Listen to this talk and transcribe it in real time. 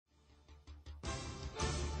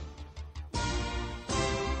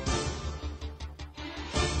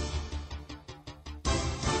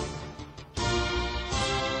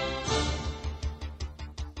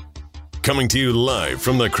Coming to you live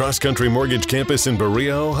from the Cross Country Mortgage Campus in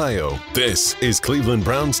Berea, Ohio. This is Cleveland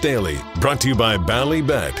Browns Daily, brought to you by Bally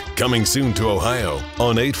Bet, coming soon to Ohio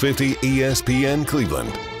on 850 ESPN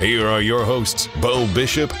Cleveland. Here are your hosts, Bo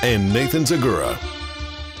Bishop and Nathan Zagura.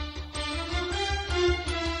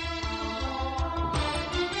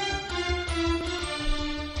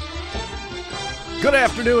 Good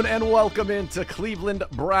afternoon and welcome into Cleveland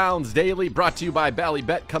Browns Daily, brought to you by Bally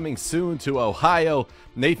Bet, coming soon to Ohio.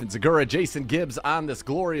 Nathan Zagura, Jason Gibbs on this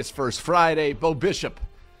glorious first Friday. Bo Bishop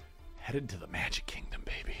headed to the Magic Kingdom,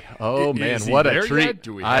 baby. Oh, man, what a treat.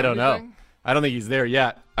 I don't know. I don't think he's there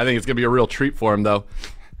yet. I think it's going to be a real treat for him, though.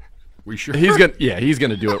 We sure? He's going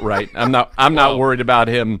to do it right. I'm not worried about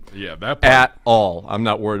him at all. I'm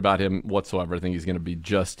not worried about him whatsoever. I think he's going to be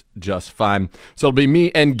just fine. So it'll be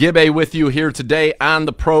me and Gibbe with you here today on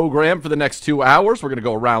the program for the next 2 hours. We're going to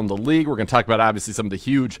go around the league. We're going to talk about, obviously, some of the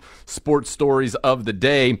huge sports stories of the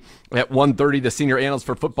day. At 1:30, the senior analyst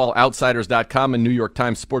for FootballOutsiders.com and New York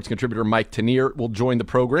Times sports contributor Mike Tanier will join the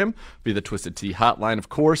program via the Twisted Tea hotline, of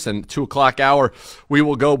course. And 2 o'clock hour, we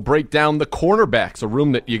will go break down the cornerbacks, a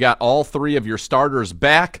room that you got all three of your starters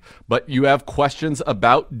back, but you have questions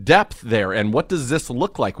about depth there. And what does this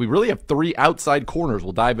look like? We really have 3 outside corners.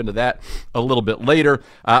 We'll dive into that a little bit later.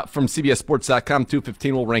 From CBSSports.com,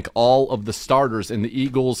 2:15, we'll rank all of the starters in the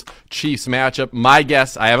Eagles-Chiefs matchup. My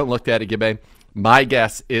guess, I haven't looked at it, Gibbe. My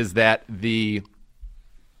guess is that the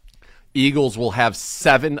Eagles will have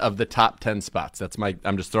 7 of the top 10 spots.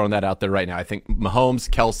 I'm just throwing that out there right now. I think Mahomes,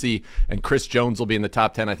 Kelsey, and Chris Jones will be in the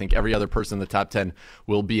top 10. I think every other person in the top 10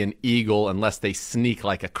 will be an Eagle unless they sneak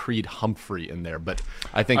like a Creed Humphrey in there. But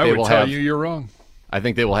I think they will have. I would tell you you're wrong. I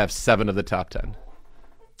think they will have 7 of the top 10.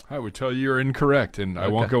 I would tell you you're incorrect, and I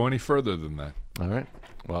won't go any further than that. All right.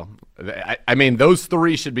 Well, I mean, those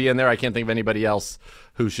 3 should be in there. I can't think of anybody else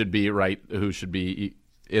who should be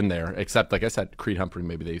in there, except, like I said, Creed Humphrey.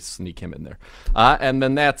 Maybe they sneak him in there. And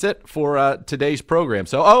then that's it for today's program.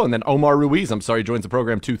 So, and then Omar Ruiz, joins the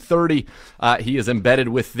program 2:30. He is embedded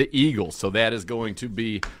with the Eagles, so that is going to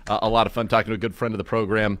be a lot of fun talking to a good friend of the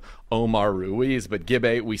program, Omar Ruiz. But,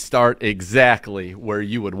 Gibbe, we start exactly where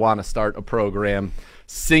you would want to start a program,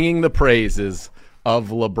 singing the praises of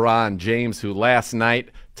LeBron James, who last night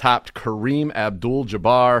topped Kareem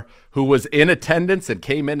Abdul-Jabbar, who was in attendance and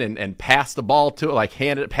came in and passed the ball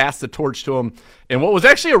to, passed the torch to him. And what was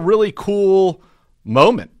actually a really cool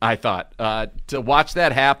moment, I thought, to watch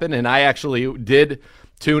that happen. And I actually did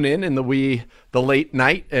tune in the late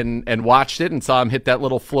night and watched it and saw him hit that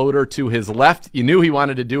little floater to his left. You knew he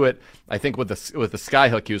wanted to do it, I think, with the sky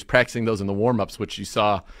hook. He was practicing those in the warm-ups, which you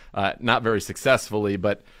saw not very successfully,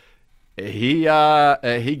 but he got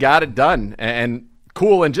it done. And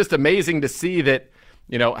cool, and just amazing to see that,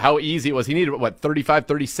 how easy it was. He needed, 35,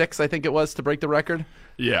 36, I think it was, to break the record?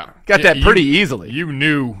 Yeah. Got that pretty easily. You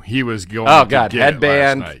knew he was going to get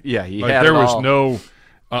headband. It last night. Yeah, he had there it was all. No,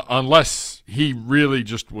 unless he really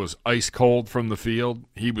just was ice cold from the field,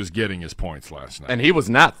 he was getting his points last night. And he was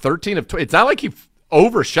not. 13 of 20. It's not like he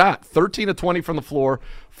overshot. 13 of 20 from the floor,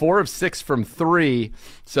 4 of 6 from 3.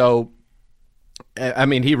 So, I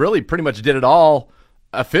mean, he really pretty much did it all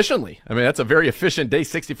efficiently. I mean, that's a very efficient day,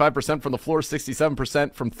 65% from the floor,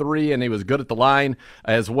 67% from 3, and he was good at the line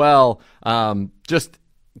as well. Just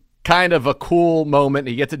kind of a cool moment.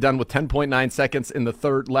 He gets it done with 10.9 seconds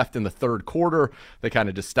left in the third quarter. They kind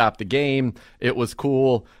of just stopped the game. It was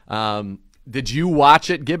cool. Did you watch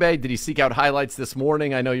it, Gibbe? Did you seek out highlights this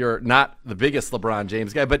morning? I know you're not the biggest LeBron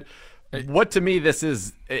James guy, but what to me, this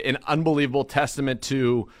is an unbelievable testament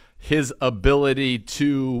to his ability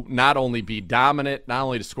to not only be dominant, not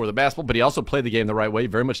only to score the basketball, but he also played the game the right way,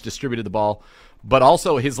 very much distributed the ball, but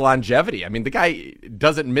also his longevity. I mean, the guy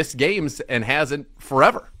doesn't miss games and hasn't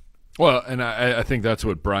forever. Well, and I think that's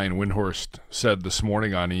what Brian Windhorst said this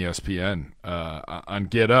morning on ESPN on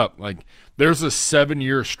Get Up. Like, there's a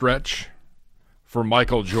 7-year stretch for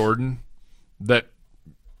Michael Jordan that,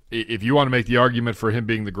 if you want to make the argument for him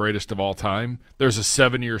being the greatest of all time, there's a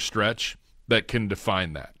 7-year stretch that can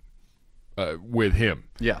define that. With him.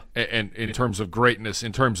 Yeah. And in terms of greatness,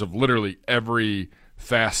 in terms of literally every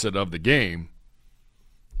facet of the game,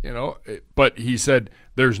 but he said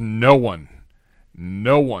there's no one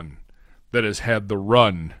that has had the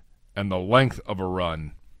run and the length of a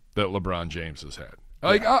run that LeBron James has had.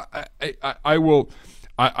 Like, I will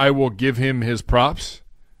give him his props.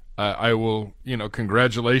 I will,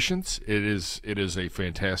 congratulations. It is a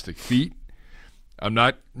fantastic feat. I'm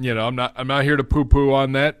not here to poo-poo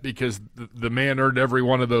on that because the man earned every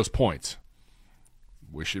one of those points.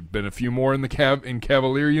 Wish it'd been a few more in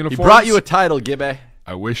Cavalier uniforms. He brought you a title, Gibbe.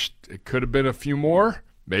 I wish it could have been a few more.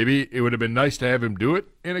 Maybe it would have been nice to have him do it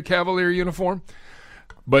in a Cavalier uniform,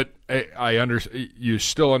 but you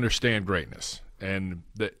still understand greatness, and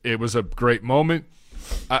it was a great moment.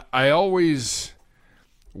 I always,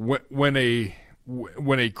 when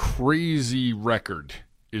a crazy record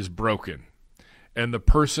is broken, and the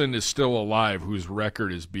person is still alive whose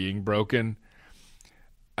record is being broken,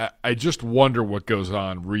 I just wonder what goes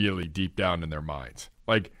on really deep down in their minds.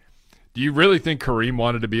 Like, do you really think Kareem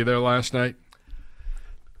wanted to be there last night?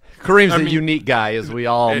 Kareem's a unique guy, as we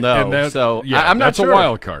all know. I'm not sure. That's a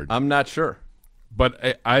wild card. I'm not sure.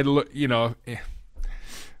 But I look, you're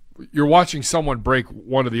watching someone break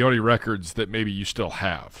one of the only records that maybe you still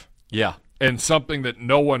have. Yeah. And something that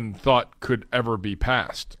no one thought could ever be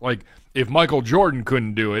passed. Like, if Michael Jordan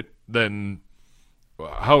couldn't do it, then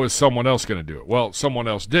how is someone else going to do it? Well, someone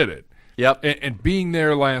else did it. Yep. And being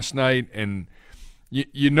there last night, and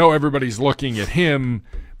everybody's looking at him,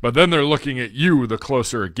 but then they're looking at you the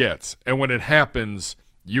closer it gets. And when it happens,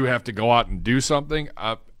 you have to go out and do something.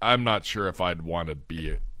 I'm not sure if I'd want to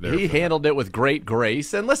be there. He handled it with great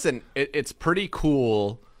grace. And listen, it's pretty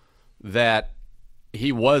cool that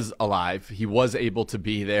he was alive. He was able to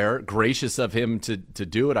be there. Gracious of him to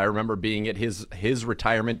do it. I remember being at his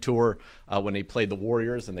retirement tour when he played the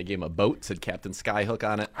Warriors, and they gave him a boat, said Captain Skyhook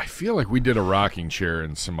on it. I feel like we did a rocking chair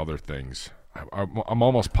and some other things. I'm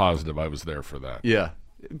almost positive I was there for that. Yeah.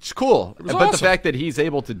 It's cool. It was but awesome. The fact that he's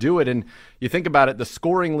able to do it, and you think about it, the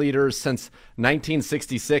scoring leaders since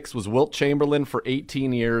 1966 was Wilt Chamberlain for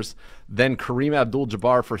 18 years, then Kareem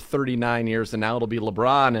Abdul-Jabbar for 39 years, and now it'll be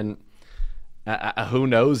LeBron. And who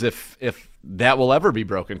knows if that will ever be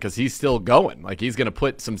broken, because he's still going. Like, he's going to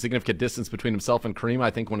put some significant distance between himself and Kareem,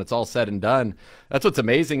 I think, when it's all said and done. That's what's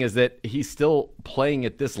amazing, is that he's still playing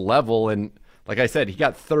at this level. And like I said, he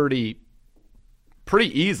got 30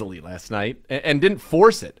 pretty easily last night and didn't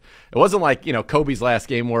force it. It wasn't like, Kobe's last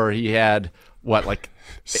game where he had,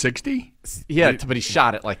 60? Yeah, but he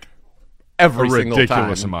shot it like every single time. A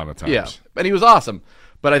ridiculous amount of times. Yeah, and he was awesome.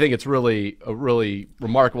 But I think it's really a really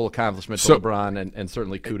remarkable accomplishment to LeBron, and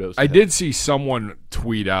certainly kudos to him. Did see someone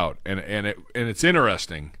tweet out, and it's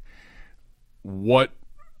interesting what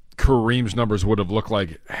Kareem's numbers would have looked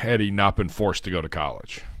like had he not been forced to go to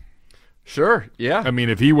college. Sure, yeah. I mean,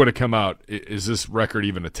 if he would have come out, is this record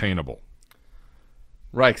even attainable?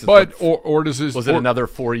 Right. But or does his... Was it another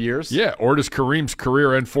 4 years? Yeah, or does Kareem's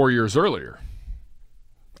career end 4 years earlier?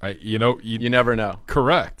 You never know.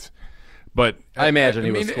 Correct. But I imagine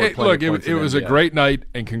he was scored plenty of points. It was a great night,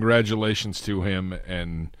 and congratulations to him.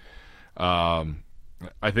 And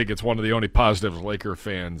I think it's one of the only positives Laker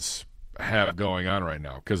fans have going on right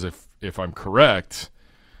now. Because if I'm correct,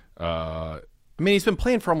 he's been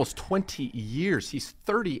playing for almost 20 years. He's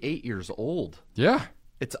 38 years old. Yeah,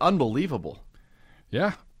 it's unbelievable.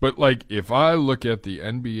 Yeah, but if I look at the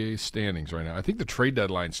NBA standings right now, I think the trade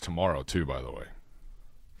deadline's tomorrow too. By the way,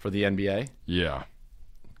 for the NBA. Yeah.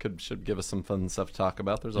 Should give us some fun stuff to talk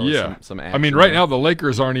about. There's always some action. I mean, right now the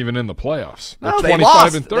Lakers aren't even in the playoffs. They're no,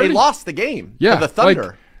 25 and 30. They lost the game to the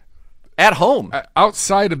Thunder at home.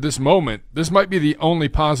 Outside of this moment, this might be the only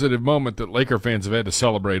positive moment that Laker fans have had to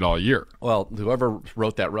celebrate all year. Well, whoever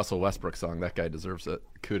wrote that Russell Westbrook song, that guy deserves it.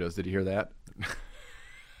 Kudos. Did you hear that?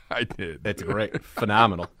 I did. It's great.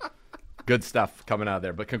 Phenomenal. Good stuff coming out of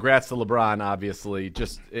there. But congrats to LeBron, obviously.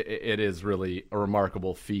 It is really a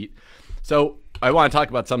remarkable feat. So I want to talk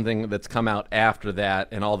about something that's come out after that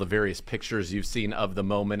and all the various pictures you've seen of the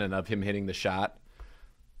moment and of him hitting the shot.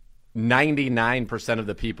 99% of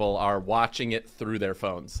the people are watching it through their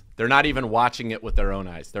phones. They're not even watching it with their own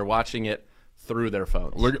eyes. They're watching it through their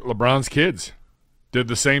phones. Look at LeBron's kids. Did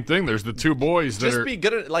the same thing. There's the two boys that Just be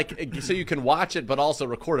good at, so you can watch it but also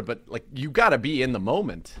record it. But, you got to be in the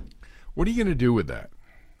moment. What are you going to do with that?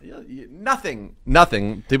 Nothing.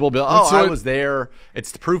 People will be like, I was there.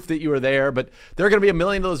 It's proof that you were there. But there are going to be a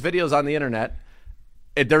million of those videos on the internet.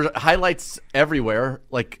 There's highlights everywhere.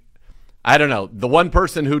 I don't know. The one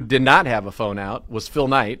person who did not have a phone out was Phil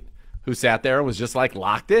Knight, who sat there and was just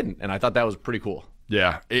locked in. And I thought that was pretty cool.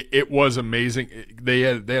 Yeah, it was amazing. They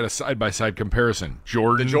had a side-by-side comparison.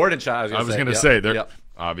 The Jordan shot. I was going to say there.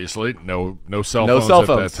 Obviously, no cell phones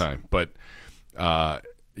at that time. But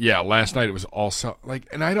last night it was all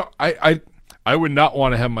and I would not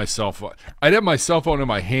want to have my cell phone. I'd have my cell phone in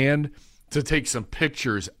my hand to take some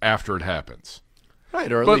pictures after it happens. Right,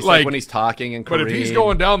 or at least when he's talking and Kareem. But if he's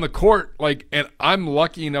going down the court, and I'm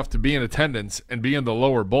lucky enough to be in attendance and be in the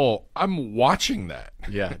lower bowl, I'm watching that.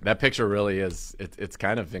 Yeah, that picture really is. It's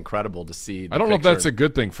kind of incredible to see. I don't know if that's a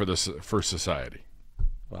good thing for society.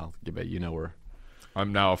 Well, we're.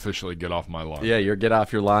 I'm now officially get off my lawn. Yeah, you're get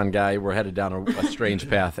off your lawn guy. We're headed down a strange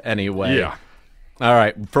path anyway. Yeah. All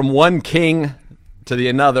right, from one king to the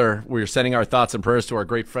another, we're sending our thoughts and prayers to our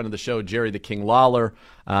great friend of the show, Jerry the King Lawler,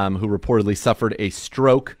 who reportedly suffered a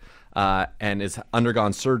stroke and has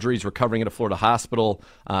undergone surgeries, recovering at a Florida hospital.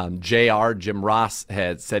 Jim Ross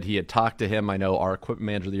had said he had talked to him. I know our equipment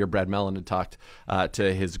manager of the year, Brad Mellon, had talked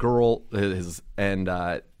to his girl, and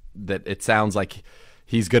that it sounds like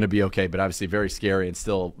he's going to be okay, but obviously very scary and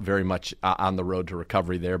still very much on the road to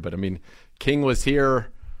recovery there. But, I mean, King was here,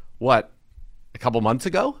 a couple months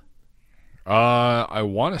ago? I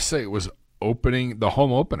want to say it was the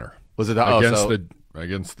home opener. Was it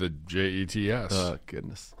against the Jets? Oh,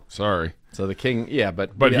 goodness. Sorry. So the King,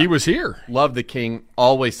 but he was here. Love the King.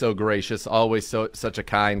 Always so gracious. Always such a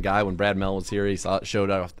kind guy. When Brad Mellon was here, he showed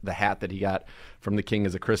off the hat that he got from the King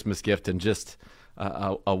as a Christmas gift, and just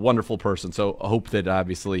a wonderful person. So I hope that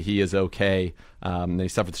obviously he is okay. He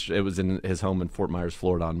suffered. It was in his home in Fort Myers,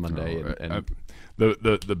 Florida, on Monday.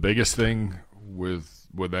 The biggest thing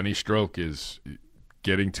with any stroke is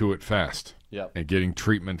getting to it fast. Yep. And getting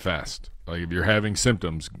treatment fast. Like, if you're having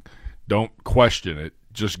symptoms, don't question it.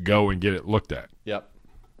 Just go and get it looked at. Yep.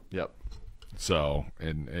 So,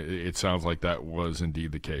 and it sounds like that was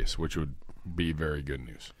indeed the case, which would be very good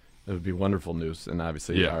news. It would be wonderful news, and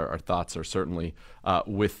obviously our thoughts are certainly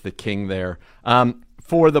with the King there.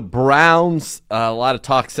 For the Browns, a lot of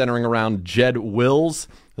talk centering around Jed Wills.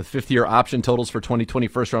 The fifth-year option totals for 2020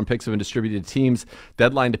 first-round picks have been distributed to teams.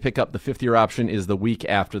 Deadline to pick up the fifth-year option is the week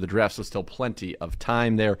after the draft, so still plenty of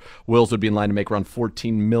time there. Wills would be in line to make around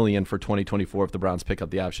 $14 million for 2024 if the Browns pick up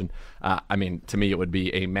the option. To me, it would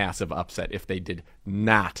be a massive upset if they did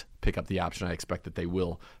not pick up the option. I expect that they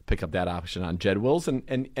will pick up that option on Jed Wills,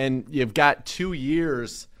 and you've got 2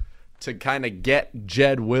 years to kind of get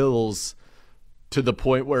Jed Wills to the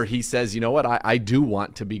point where he says, you know what, I do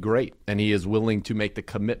want to be great. And he is willing to make the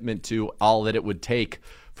commitment to all that it would take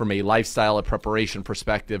from a lifestyle and preparation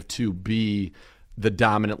perspective to be the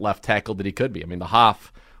dominant left tackle that he could be. I mean, the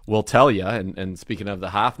Hoff will tell you, and speaking of the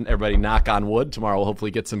Hoff, everybody knock on wood, tomorrow we'll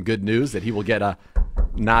hopefully get some good news that he will get a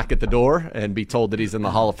knock at the door and be told that he's in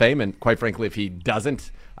the Hall of Fame. And quite frankly, if he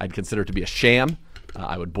doesn't, I'd consider it to be a sham.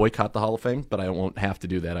 I would boycott the Hall of Fame, but I won't have to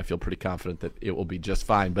do that. I feel pretty confident that it will be just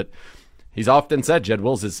fine. But he's often said Jed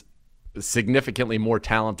Wills is significantly more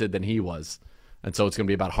talented than he was. And so it's going to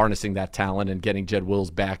be about harnessing that talent and getting Jed Wills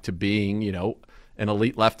back to being, an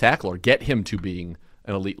elite left tackle, or get him to being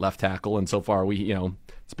an elite left tackle. And so far,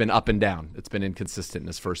 it's been up and down. It's been inconsistent in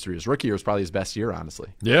his first 3 years. Rookie year was probably his best year,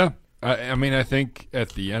 honestly. Yeah. I think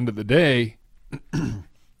at the end of the day,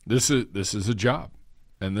 this is a job.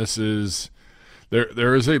 And this is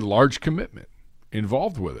there is a large commitment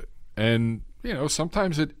involved with it. And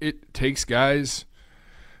sometimes it takes guys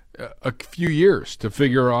a few years to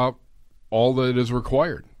figure out all that is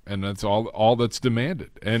required, and that's all that's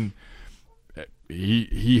demanded. And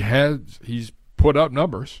he's put up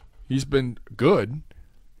numbers. He's been good.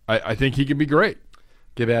 I think he can be great.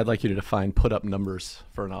 Gibby, I'd like you to define put up numbers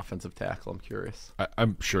for an offensive tackle. I'm curious.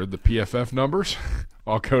 I'm sure the PFF numbers.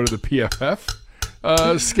 I'll go to the PFF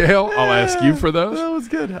scale. I'll ask you for those. That was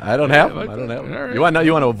good. I don't have them. Right. You want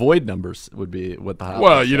to avoid numbers would be what the Hoff.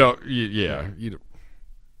 Well, you don't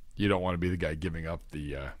want to be the guy giving up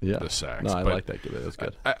the sacks. No, I like that. That was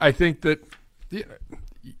good. I think that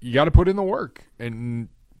you got to put in the work, and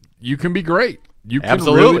you can be great. You can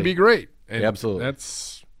really be great. And absolutely.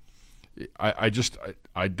 That's. I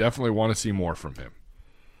definitely want to see more from him.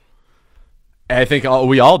 I think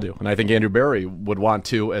we all do, and I think Andrew Berry would want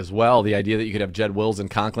to as well. The idea that you could have Jed Wills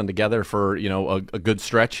and Conklin together for a good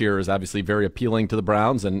stretch here is obviously very appealing to the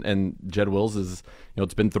Browns. And Jed Wills is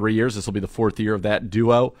it's been 3 years. This will be the 4th year of that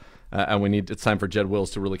duo, and it's time for Jed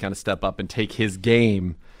Wills to really kind of step up and take his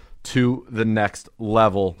game to the next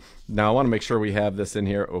level. Now I want to make sure we have this in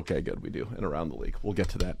here. Okay, good, we do. And around the league, we'll get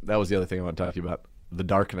to that. That was the other thing I want to talk to you about: the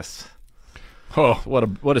darkness. Oh,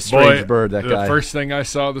 what a strange bird that guy. The first thing I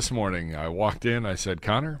saw this morning, I walked in, I said,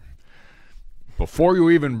 Connor, before you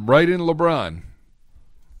even write in LeBron,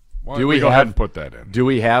 why don't we go ahead and put that in? Do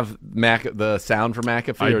we have the sound for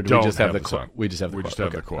McAfee, or do we just have the quote? We just have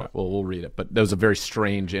the quote. Right. Well, we'll read it. But that was a very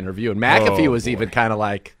strange interview, and McAfee was even kind of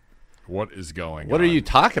like, what is going on? What are you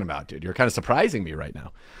talking about, dude? You're kind of surprising me right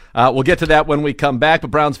now. We'll get to that when we come back.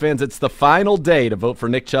 But Browns fans, it's the final day to vote for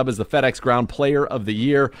Nick Chubb as the FedEx Ground Player of the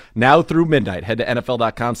Year. Now through midnight, head to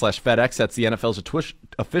NFL.com/FedEx. That's the NFL's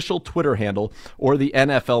official Twitter handle or the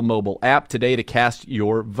NFL mobile app today to cast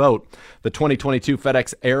your vote. The 2022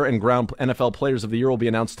 FedEx Air and Ground NFL Players of the Year will be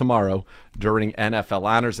announced tomorrow during NFL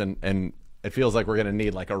Honors. And it feels like we're going to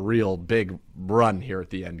need like a real big run here at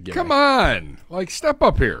the end. Come on. Like, step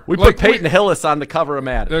up here. We put Peyton Hillis on the cover of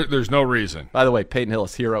Madden. There's no reason. By the way, Peyton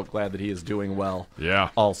Hillis, hero. Glad that he is doing well. Yeah.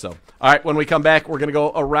 Also. All right, when we come back, we're going to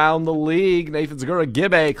go around the league. Nathan Zegura,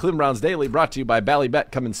 Gibbe, Cleveland Browns Daily, brought to you by Bally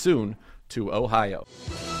Bet, coming soon to Ohio.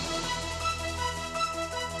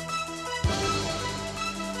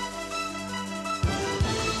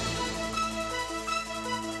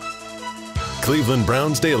 Cleveland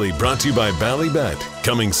Browns Daily brought to you by Bally Bet,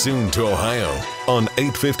 coming soon to Ohio on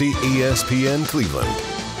 850 ESPN Cleveland.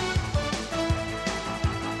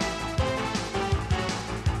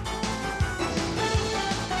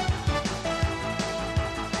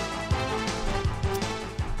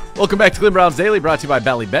 Welcome back to Cleveland Browns Daily, brought to you by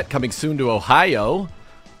Bally Bet, coming soon to Ohio.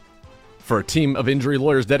 For a team of injury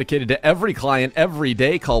lawyers dedicated to every client every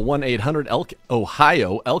day, call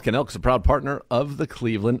 1-800-ELK-OHIO. Elk & Elk is a proud partner of the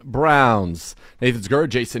Cleveland Browns. Nathan Zegura,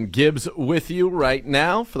 Jason Gibbs with you right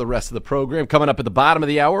now for the rest of the program. Coming up at the bottom of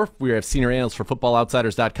the hour, we have senior analyst for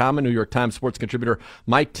FootballOutsiders.com and New York Times sports contributor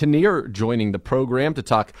Mike Tanier joining the program to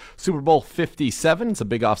talk Super Bowl 57. Some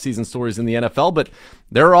big offseason stories in the NFL, but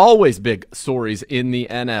there are always big stories in the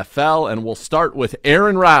NFL, and we'll start with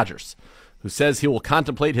Aaron Rodgers, who says he will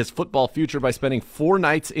contemplate his football future by spending 4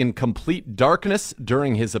 nights in complete darkness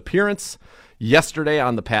during his appearance yesterday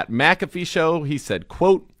on the Pat McAfee show. He said,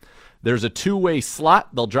 quote, "There's a 2-way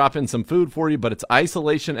slot. They'll drop in some food for you, but it's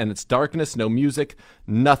isolation and it's darkness, no music,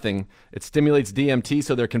 nothing. It stimulates DMT,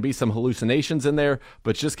 so there can be some hallucinations in there,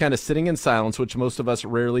 but just kind of sitting in silence, which most of us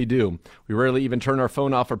rarely do. We rarely even turn our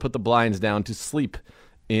phone off or put the blinds down to sleep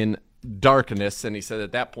in darkness." And he said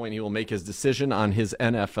at that point he will make his decision on his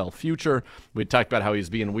NFL future. We talked about how he's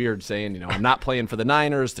being weird, saying, I'm not playing for the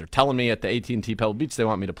Niners. They're telling me at the AT&T Pebble Beach they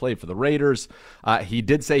want me to play for the Raiders. He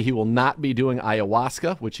did say he will not be doing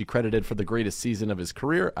ayahuasca, which he credited for the greatest season of his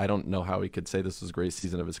career. I don't know how he could say this was the greatest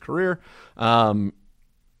season of his career.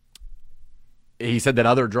 He said that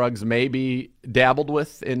other drugs may be dabbled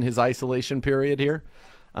with in his isolation period here.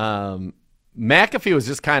 McAfee was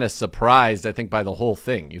just kind of surprised, I think, by the whole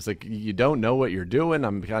thing. He was like, you don't know what you're doing.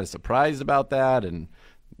 I'm kind of surprised about that, and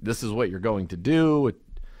this is what you're going to do.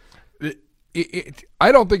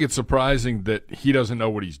 I don't think it's surprising that he doesn't know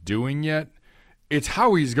what he's doing yet. It's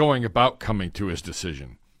how he's going about coming to his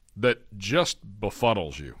decision that just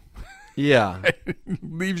befuddles you. Yeah.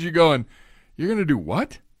 Leaves you going, you're going to do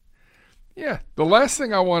what? Yeah, the last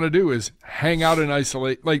thing I want to do is hang out and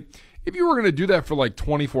isolate. Like, if you were going to do that for like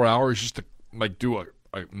 24 hours just to like do a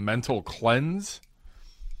mental cleanse,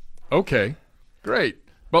 okay, great.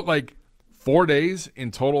 But like 4 days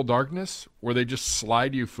in total darkness where they just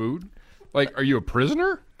slide you food? Like, are you a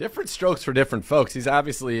prisoner? Different strokes for different folks. He's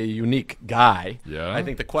obviously a unique guy. Yeah, I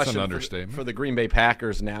think the question for the Green Bay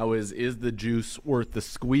Packers now is the juice worth the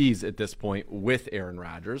squeeze at this point with Aaron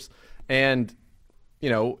Rodgers? And,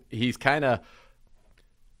 he's kind of,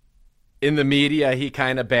 in the media, he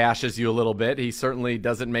kind of bashes you a little bit. He certainly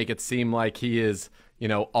doesn't make it seem like he is,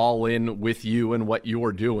 all in with you and what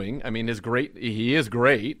you're doing. I mean, he is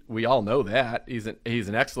great. We all know that. He's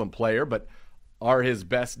an excellent player, but are his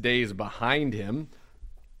best days behind him?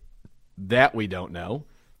 That we don't know.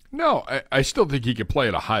 No, I still think he could play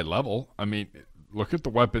at a high level. I mean, look at the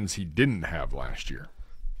weapons he didn't have last year.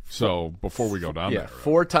 So before we go down there.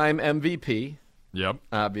 4-time MVP. Yep.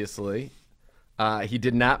 Obviously. He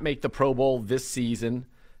did not make the Pro Bowl this season.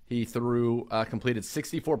 He completed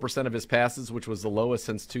 64% of his passes, which was the lowest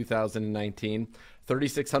since 2019.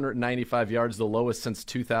 3,695 yards, the lowest since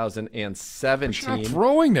 2017. He's not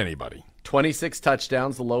throwing to anybody. 26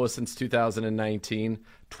 touchdowns, the lowest since 2019.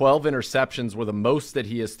 12 interceptions were the most that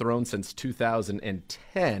he has thrown since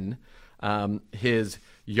 2010. His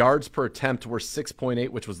yards per attempt were 6.8,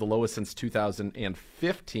 which was the lowest since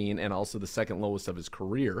 2015, and also the second lowest of his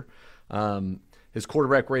career. His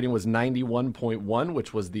quarterback rating was 91.1,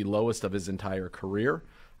 which was the lowest of his entire career.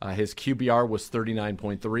 His QBR was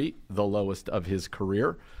 39.3, the lowest of his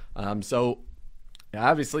career. So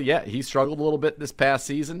obviously, he struggled a little bit this past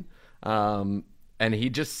season. And he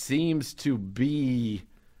just seems to be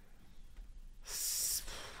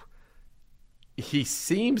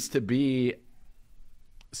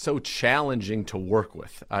so challenging to work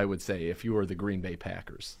with, I would say, if you were the Green Bay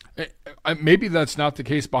Packers. Maybe that's not the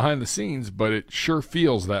case behind the scenes, but it sure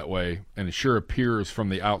feels that way, and it sure appears from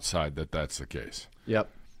the outside that that's the case. Yep.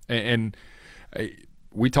 And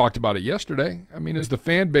we talked about it yesterday. I mean, is the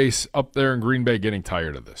fan base up there in Green Bay getting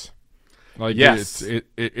tired of this? Like, yes.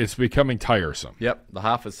 It's becoming tiresome. Yep, the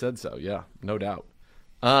Hoff said so, yeah, no doubt.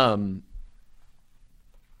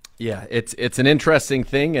 Yeah, it's an interesting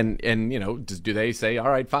thing, and do they say, all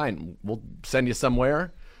right, fine, we'll send you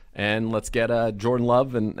somewhere, and let's get Jordan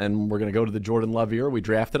Love, and we're going to go to the Jordan Love era. We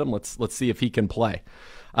drafted him. Let's see if he can play.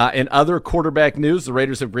 In other quarterback news, the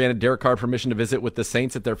Raiders have granted Derek Carr permission to visit with the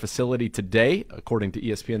Saints at their facility today, according to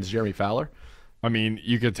ESPN's Jeremy Fowler. I mean,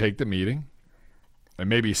 you could take the meeting and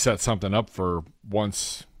maybe set something up for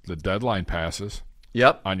once the deadline passes.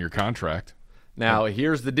 Yep. On your contract. Now,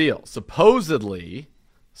 here's the deal. Supposedly,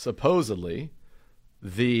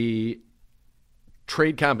 the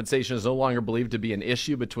trade compensation is no longer believed to be an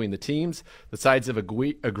issue between the teams. The sides have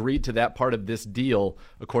agreed to that part of this deal,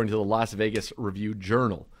 according to the Las Vegas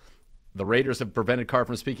Review-Journal. The Raiders have prevented Carr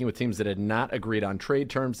from speaking with teams that had not agreed on trade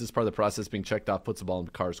terms. This part of the process being checked off puts the ball in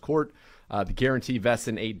Carr's court. The guarantee vests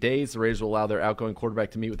in 8 days. The Raiders will allow their outgoing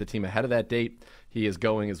quarterback to meet with the team ahead of that date. He is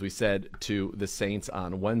going, as we said, to the Saints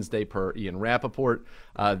on Wednesday, per Ian Rappaport.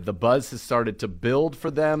 The buzz has started to build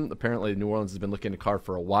for them. Apparently, New Orleans has been looking at Carr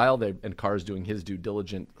for a while, and Carr is doing his due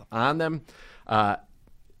diligence on them.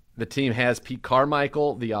 The team has Pete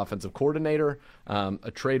Carmichael, the offensive coordinator.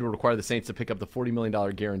 A trade will require the Saints to pick up the $40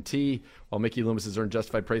 million guarantee. While Mickey Loomis has earned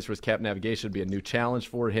justified praise for his cap navigation, it would be a new challenge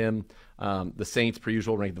for him. The Saints, per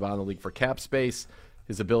usual, rank the bottom of the league for cap space.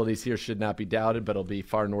 His abilities here should not be doubted, but it'll be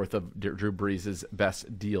far north of Drew Brees'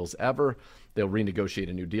 best deals ever. They'll renegotiate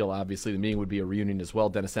a new deal. Obviously, the meeting would be a reunion as well.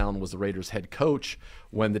 Dennis Allen was the Raiders' head coach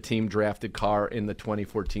when the team drafted Carr in the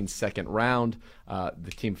 2014 second round.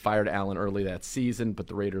 The team fired Allen early that season, but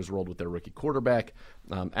the Raiders rolled with their rookie quarterback.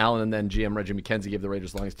 Allen and then GM Reggie McKenzie gave the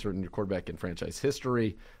Raiders the longest tenured quarterback in franchise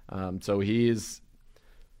history. So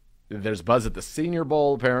there's buzz at the Senior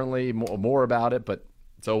Bowl, apparently, more about it, but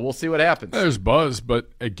so we'll see what happens. There's buzz,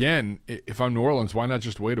 but again, if I'm New Orleans, why not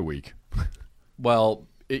just wait a week? Well,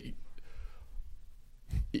 it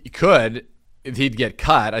could if he'd get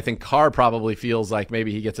cut. I think Carr probably feels like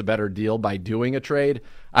maybe he gets a better deal by doing a trade.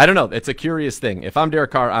 I don't know. It's a curious thing. If I'm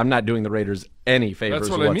Derek Carr, I'm not doing the Raiders any favors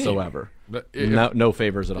whatsoever. No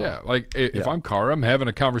favors at all. Yeah, like if I'm Carr, I'm having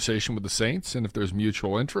a conversation with the Saints, and if there's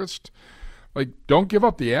mutual interest, like, don't give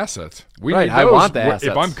up the assets. I want the assets.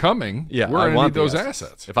 If I'm coming, we're going to need those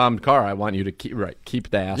assets. If I'm Carr, I want you to keep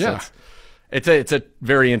the assets. Yeah. It's a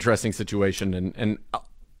very interesting situation, and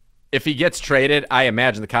if he gets traded, I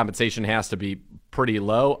imagine the compensation has to be pretty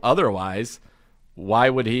low. Otherwise, why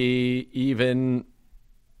would he even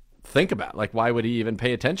think about it? Like, why would he even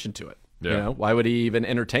pay attention to it? Yeah. You know, why would he even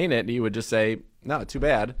entertain it? He would just say, no, too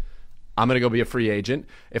bad. I'm going to go be a free agent.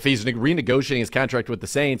 If he's renegotiating his contract with the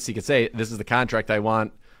Saints, he could say, this is the contract I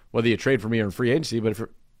want, whether you trade for me or in free agency. But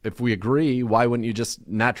if we agree, why wouldn't you just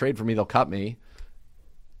not trade for me? They'll cut me.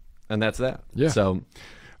 And that's that. Yeah. So,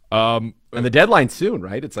 and the deadline's soon,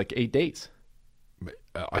 right? It's like 8 days.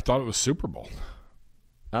 I thought it was Super Bowl.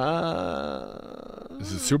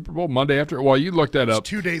 Is it Super Bowl Monday after? Well, you looked that up. It's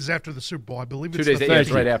 2 days after the Super Bowl. I believe it's 2 days. the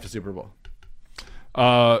It's right after Super Bowl.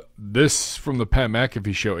 This from the Pat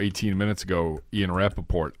McAfee show 18 minutes ago, Ian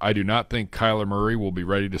Rappaport. I do not think Kyler Murray will be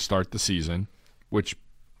ready to start the season, which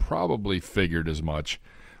probably figured as much.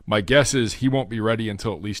 My guess is he won't be ready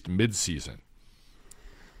until at least mid-season.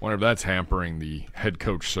 Wonder if that's hampering the head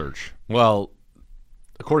coach search. Well,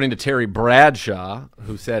 according to Terry Bradshaw,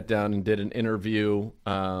 who sat down and did an interview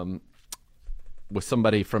with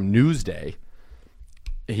somebody from Newsday,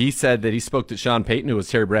 he said that he spoke to Sean Payton, who was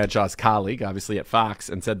Terry Bradshaw's colleague, obviously at Fox,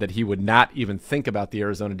 and said that he would not even think about the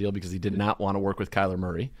Arizona deal because he did not want to work with Kyler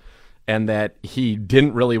Murray, and that he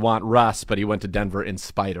didn't really want Russ, but he went to Denver in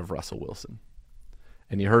spite of Russell Wilson.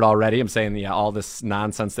 And you heard already him saying, all this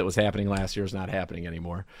nonsense that was happening last year is not happening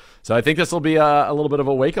anymore. So I think this will be a little bit of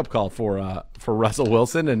a wake-up call for Russell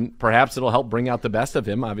Wilson, and perhaps it'll help bring out the best of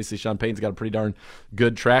him. Obviously, Sean Payton's got a pretty darn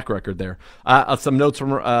good track record there. Some notes from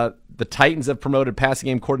the Titans have promoted passing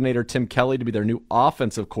game coordinator Tim Kelly to be their new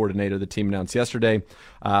offensive coordinator, the team announced yesterday.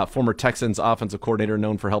 Former Texans offensive coordinator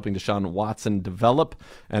known for helping Deshaun Watson develop,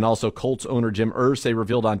 and also Colts owner Jim Irsay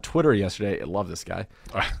revealed on Twitter yesterday, I love this guy,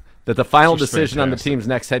 that the final decision on the team's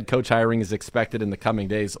next head coach hiring is expected in the coming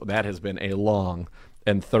days. That has been a long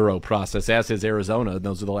and thorough process, as is Arizona.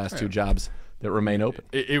 Those are the last two jobs that remain open.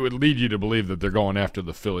 It would lead you to believe that they're going after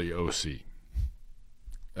the Philly OC.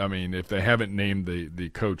 I mean, if they haven't named the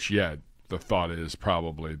coach yet, the thought is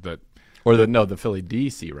probably that. Or the Philly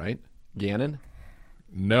DC, right? Gannon?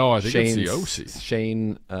 No, I think it's the OC.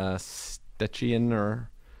 Shane Steichen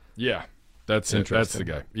or. Yeah, that's it. That's the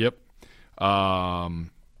guy. Yep.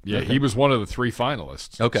 Yeah, he was one of the 3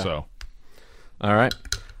 finalists. Okay. So, all right.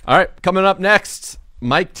 Coming up next,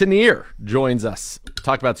 Mike Tanier joins us.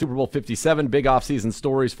 Talk about Super Bowl 57, big offseason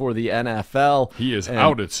stories for the NFL. He is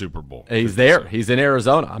out at Super Bowl. He's there. He's in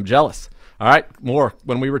Arizona. I'm jealous. All right, more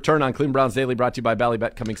when we return on Cleveland Browns Daily, brought to you by Bally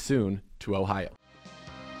Bet, coming soon to Ohio.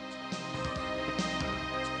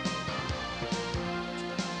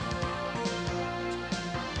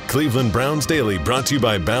 Cleveland Browns Daily brought to you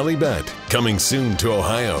by Ballybet. Coming soon to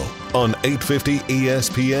Ohio on 850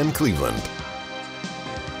 ESPN Cleveland.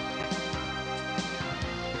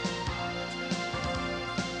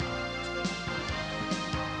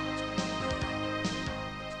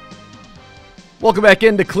 Welcome back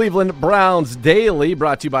into Cleveland Browns Daily,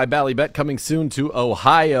 brought to you by Ballybet, coming soon to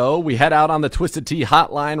Ohio. We head out on the Twisted Tea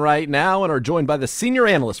hotline right now and are joined by the senior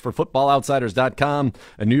analyst for FootballOutsiders.com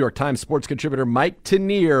and New York Times sports contributor Mike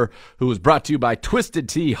Tanier, who is brought to you by Twisted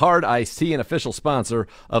Tea, hard iced tea, an official sponsor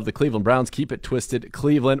of the Cleveland Browns. Keep it twisted,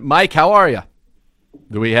 Cleveland. Mike, how are you?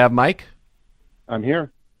 Do we have Mike? I'm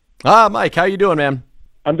here. Mike, how you doing, man?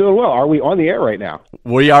 I'm doing well. Are we on the air right now?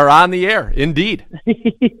 We are on the air, indeed.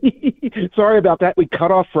 Sorry about that. We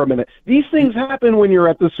cut off for a minute. These things happen when you're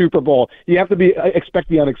at the Super Bowl. You have to expect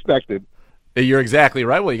the unexpected. You're exactly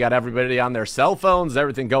right. Well, you got everybody on their cell phones,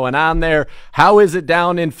 everything going on there. How is it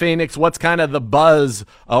down in Phoenix? What's kind of the buzz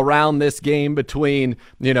around this game between,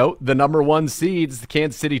 the number one seeds, the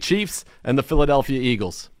Kansas City Chiefs, and the Philadelphia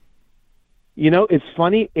Eagles? It's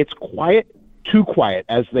funny. It's quiet. Too quiet,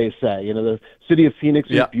 as they say. The city of Phoenix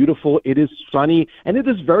is beautiful. It is sunny, and it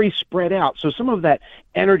is very spread out. So some of that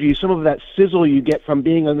energy, some of that sizzle you get from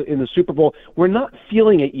being in the Super Bowl, we're not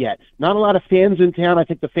feeling it yet. Not a lot of fans in town. I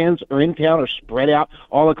think the fans are in town are spread out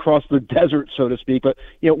all across the desert, so to speak. But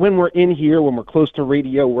when we're in here, when we're close to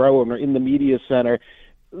Radio Row, when we're in the media center,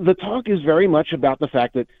 the talk is very much about the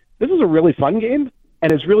fact that this is a really fun game,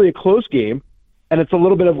 and it's really a close game. And it's a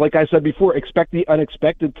little bit of, like I said before, expect the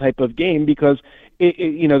unexpected type of game because,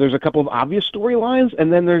 there's a couple of obvious storylines,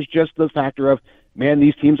 and then there's just the factor of, man,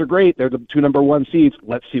 these teams are great. They're the two number one seeds.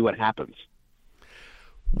 Let's see what happens.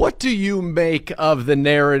 What do you make of the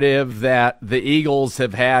narrative that the Eagles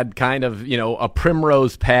have had kind of, a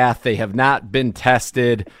primrose path? They have not been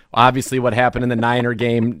tested. Obviously, what happened in the Niner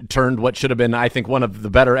game turned what should have been, I think, one of the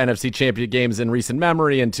better NFC Championship games in recent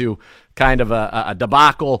memory into kind of a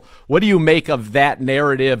debacle. What do you make of that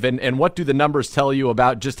narrative, and what do the numbers tell you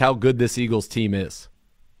about just how good this Eagles team is?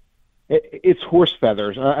 It's horse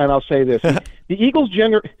feathers, and I'll say this. The Eagles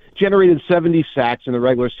generated 70 sacks in the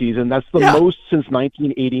regular season. That's the most since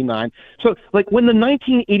 1989. So, when the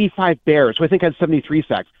 1985 Bears, who I think had 73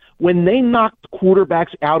 sacks, when they knocked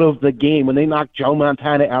quarterbacks out of the game, when they knocked Joe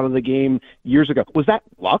Montana out of the game years ago, was that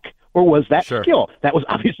luck? Or was that skill? That was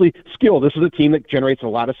obviously skill. This is a team that generates a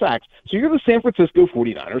lot of sacks. So you're the San Francisco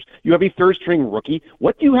 49ers. You have a third-string rookie.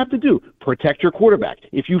 What do you have to do? Protect your quarterback.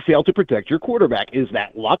 If you fail to protect your quarterback, is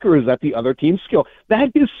that luck or is that the other team's skill?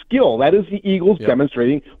 That is skill. That is the Eagles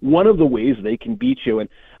demonstrating one of the ways they can beat you. And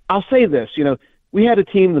I'll say this, we had a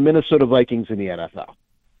team, the Minnesota Vikings in the NFL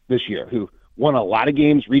this year, who won a lot of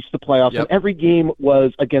games, reached the playoffs, and every game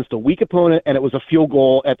was against a weak opponent, and it was a field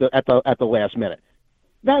goal at the last minute.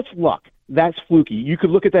 That's luck. That's fluky. You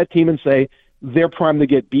could look at that team and say they're primed to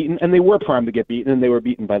get beaten, and they were primed to get beaten, and they were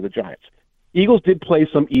beaten by the Giants. Eagles did play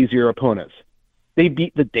some easier opponents. They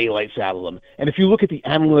beat the daylights out of them. And if you look at the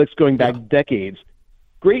analytics going back decades,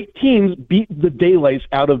 great teams beat the daylights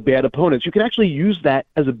out of bad opponents. You can actually use that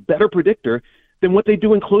as a better predictor than what they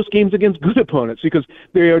do in close games against good opponents because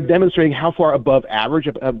they are demonstrating how far above average,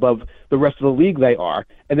 above the rest of the league they are.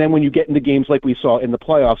 And then when you get into games like we saw in the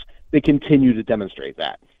playoffs, they continue to demonstrate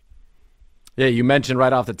that. Yeah, you mentioned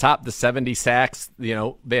right off the top the 70 sacks. They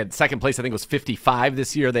had second place, I think it was 55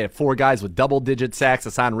 this year. They had 4 guys with double-digit sacks.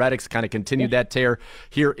 Hassan Reddick's kind of continued that tear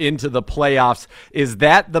here into the playoffs. Is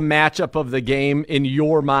that the matchup of the game in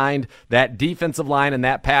your mind, that defensive line and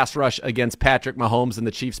that pass rush against Patrick Mahomes and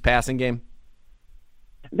the Chiefs passing game?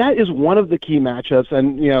 That is one of the key matchups,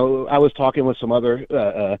 and I was talking with some other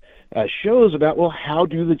shows about, how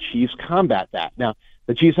do the Chiefs combat that? Now,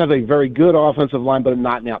 the Chiefs have a very good offensive line, but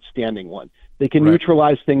not an outstanding one. They can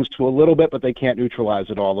neutralize things to a little bit, but they can't neutralize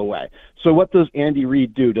it all the way. So what does Andy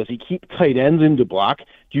Reid do? Does he keep tight ends in to block?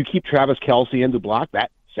 Do you keep Travis Kelce in to block?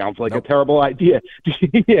 That sounds like a terrible idea.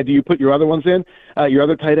 Do you put your other ones in, your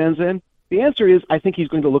other tight ends in? The answer is I think he's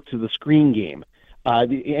going to look to the screen game.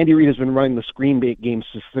 Andy Reid has been running the screen game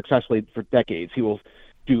successfully for decades. He will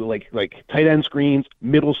do like tight end screens,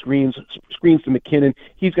 middle screens, screens to McKinnon.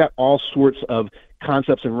 He's got all sorts of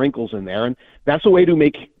concepts and wrinkles in there, and that's a way to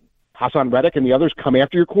make Hassan Reddick and the others come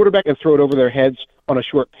after your quarterback and throw it over their heads on a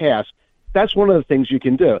short pass. That's one of the things you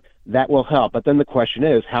can do. That will help. But then the question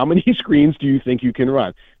is, how many screens do you think you can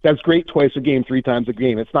run? That's great twice a game, 3 times a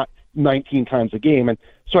game. It's not 19 times a game. And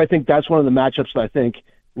so I think that's one of the matchups that I think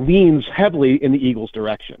leans heavily in the Eagles'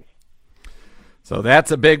 direction. So that's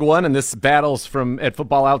a big one, and this battle's from at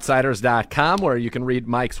footballoutsiders.com, where you can read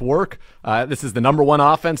Mike's work. This is the number one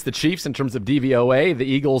offense, the Chiefs, in terms of DVOA. The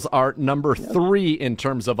Eagles are number 3 in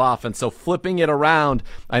terms of offense. So flipping it around,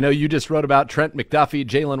 I know you just wrote about Trent McDuffie,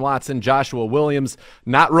 Jalen Watson, Joshua Williams,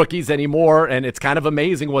 not rookies anymore, and it's kind of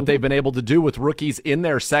amazing what they've been able to do with rookies in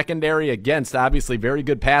their secondary against, obviously, very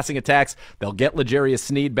good passing attacks. They'll get L'Jarius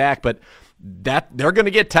Sneed back, but that they're going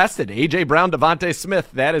to get tested. A.J. Brown, Devontae Smith,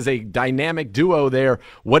 that is a dynamic duo there.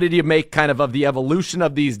 What did you make kind of the evolution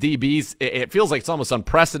of these DBs? It feels like it's almost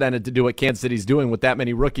unprecedented to do what Kansas City's doing with that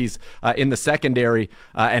many rookies in the secondary.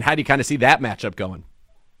 And how do you kind of see that matchup going?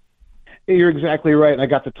 You're exactly right. And I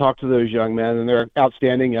got to talk to those young men, and they're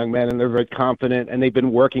outstanding young men, and they're very confident, and they've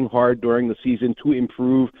been working hard during the season to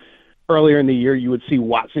improve. Earlier in the year, you would see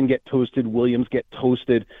Watson get toasted, Williams get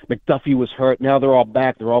toasted, McDuffie was hurt. Now they're all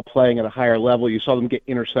back. They're all playing at a higher level. You saw them get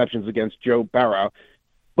interceptions against Joe Burrow.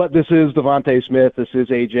 But this is Devontae Smith. This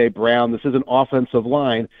is A.J. Brown. This is an offensive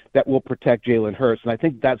line that will protect Jalen Hurts. And I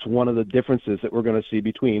think that's one of the differences that we're going to see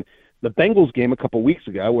between the Bengals game a couple weeks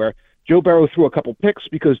ago, where Joe Burrow threw a couple picks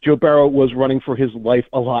because Joe Burrow was running for his life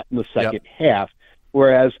a lot in the second half.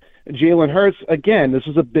 Whereas Jalen Hurts, again, this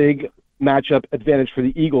is a big matchup advantage for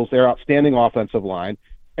the Eagles, their outstanding offensive line,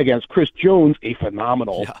 against Chris Jones, a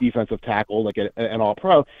phenomenal defensive tackle, like an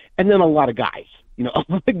all-pro, and then a lot of guys, a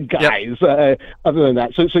lot of guys other than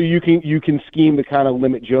that. So you can scheme to kind of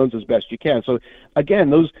limit Jones as best you can. So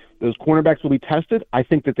again, those cornerbacks will be tested. I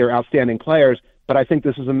think that they're outstanding players, but I think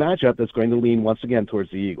this is a matchup that's going to lean once again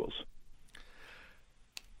towards the Eagles.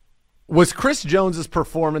 Was Chris Jones's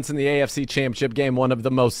performance in the AFC Championship game one of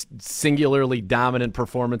the most singularly dominant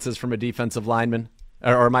performances from a defensive lineman?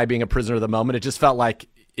 Or am I being a prisoner of the moment? It just felt like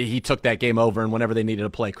he took that game over, and whenever they needed to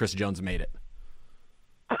play, Chris Jones made it.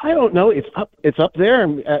 I don't know. It's up there.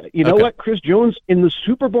 And you know what? Chris Jones in the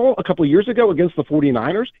Super Bowl a couple of years ago against the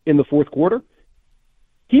 49ers in the fourth quarter,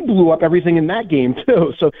 he blew up everything in that game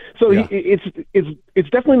too. So it's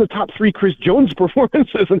definitely in the top 3 Chris Jones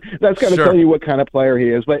performances, and that's kind of telling you what kind of player he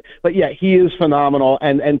is. But yeah, he is phenomenal,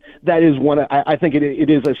 and that is one. I think it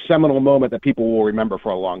is a seminal moment that people will remember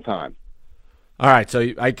for a long time. All right,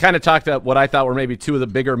 so I kind of talked about what I thought were maybe 2 of the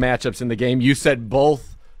bigger matchups in the game. You said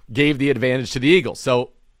both gave the advantage to the Eagles.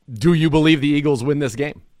 So do you believe the Eagles win this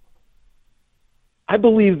game? I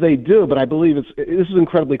believe they do, but I believe this is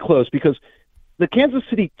incredibly close because the Kansas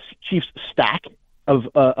City Chiefs stack of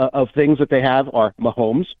things that they have are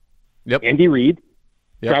Mahomes, Andy Reid,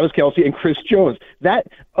 Travis Kelce, and Chris Jones. That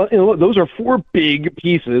those are 4 big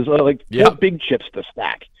pieces, 4 big chips to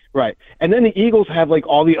stack, right? And then the Eagles have like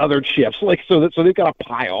all the other chips, so they've got a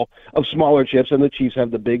pile of smaller chips, and the Chiefs have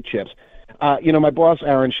the big chips. My boss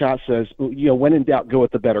Aaron Schatz says, when in doubt, go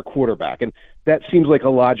with the better quarterback, and that seems like a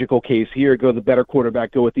logical case here. Go with the better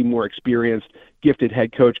quarterback. Go with the more experienced, gifted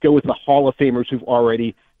head coach. Go with the Hall of Famers who've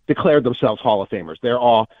already declared themselves Hall of Famers. They're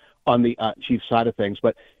all on the Chiefs side of things.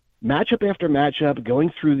 But matchup after matchup,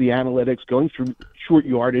 going through the analytics, going through short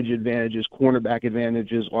yardage advantages, cornerback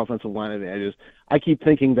advantages, offensive line advantages, I keep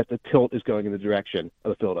thinking that the tilt is going in the direction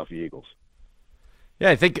of the Philadelphia Eagles. Yeah,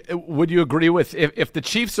 I think, would you agree with, if the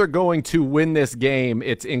Chiefs are going to win this game,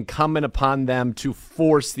 it's incumbent upon them to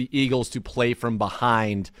force the Eagles to play from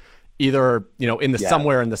behind, either,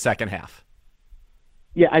 somewhere in the second half?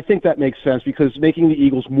 Yeah, I think that makes sense because making the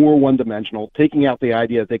Eagles more one-dimensional, taking out the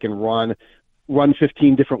idea that they can run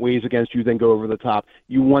 15 different ways against you, then go over the top,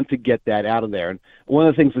 you want to get that out of there. And one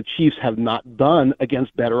of the things the Chiefs have not done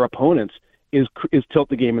against better opponents is tilt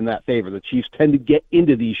the game in that favor. The Chiefs tend to get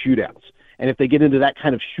into these shootouts. And if they get into that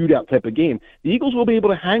kind of shootout type of game, the Eagles will be able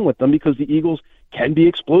to hang with them because the Eagles can be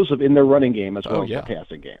explosive in their running game as well as their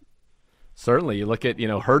passing game. Certainly. You look at,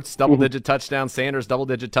 Hurts, double-digit touchdowns, Sanders,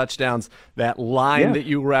 double-digit touchdowns, that line that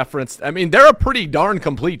you referenced. I mean, they're a pretty darn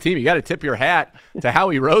complete team. You got to tip your hat to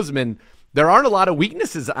Howie Roseman. There aren't a lot of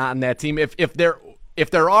weaknesses on that team. If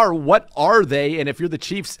there are, what are they? And if you're the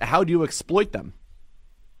Chiefs, how do you exploit them?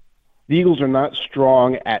 The Eagles are not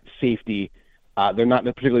strong at safety. They're not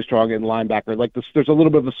particularly strong in linebacker. There's a little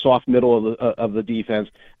bit of a soft middle of the defense,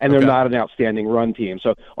 and they're not an outstanding run team.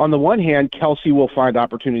 So on the one hand, Kelce will find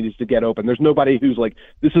opportunities to get open. There's nobody who's like,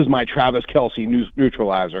 this is my Travis Kelce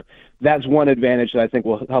neutralizer. That's one advantage that I think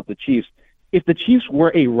will help the Chiefs. If the Chiefs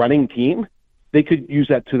were a running team, they could use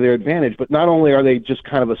that to their advantage. But not only are they just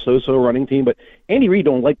kind of a so-so running team, but Andy Reid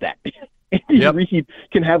don't like that. Andy Reid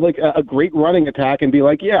can have a great running attack and be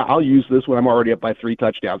like, yeah, I'll use this when I'm already up by 3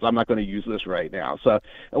 touchdowns. I'm not going to use this right now. So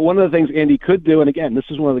one of the things Andy could do, and again, this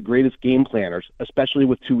is one of the greatest game planners, especially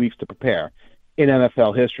with 2 weeks to prepare. in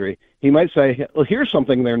NFL history. He might say, well, here's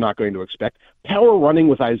something they're not going to expect. Power running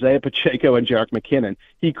with Isaiah Pacheco and Jerick McKinnon.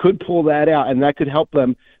 He could pull that out, and that could help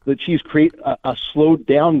them, the Chiefs, create a slowed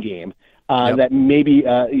down game that maybe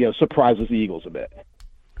surprises the Eagles a bit.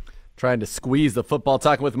 Trying to squeeze the football.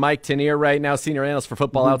 Talking with Mike Tanier right now, senior analyst for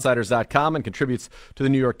FootballOutsiders.com, and contributes to the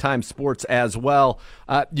New York Times Sports as well.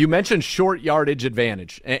 You mentioned short yardage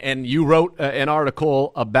advantage, and you wrote an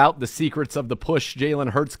article about the secrets of the push Jalen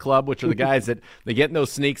Hurts Club, which are the guys that they get in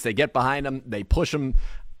those sneaks, they get behind them, they push them.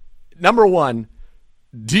 Number one,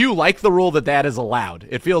 do you like the rule that is allowed?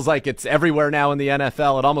 It feels like it's everywhere now in the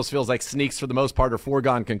NFL. It almost feels like sneaks, for the most part, are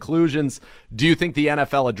foregone conclusions. Do you think the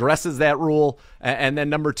NFL addresses that rule? And then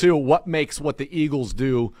number two, what makes what the Eagles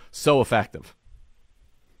do so effective?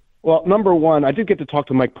 Well, number one, I did get to talk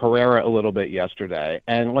to Mike Pereira a little bit yesterday,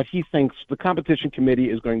 and what he thinks the competition committee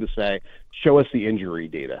is going to say, show us the injury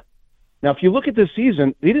data. Now, if you look at this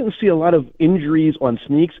season, they didn't see a lot of injuries on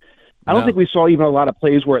sneaks. I don't think we saw even a lot of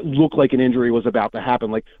plays where it looked like an injury was about to happen.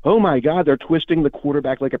 Like, oh, my God, they're twisting the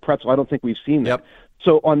quarterback like a pretzel. I don't think we've seen that. Yep.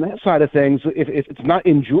 So on that side of things, if it's not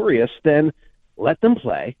injurious, then let them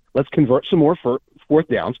play. Let's convert some more fourth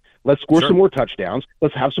downs. Let's score some more touchdowns.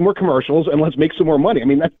 Let's have some more commercials, and let's make some more money. I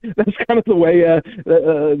mean, that's kind of the way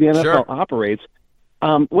the NFL operates.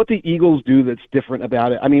 What the Eagles do that's different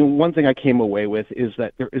about it, I mean, one thing I came away with is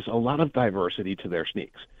that there is a lot of diversity to their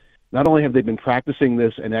sneaks. Not only have they been practicing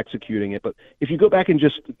this and executing it, but if you go back and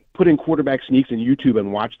just put in quarterback sneaks in YouTube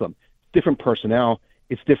and watch them, different personnel,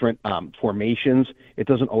 it's different formations. It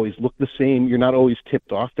doesn't always look the same. You're not always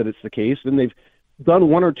tipped off that it's the case. Then they've done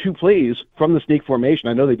one or two plays from the sneak formation.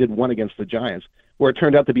 I know they did one against the Giants where it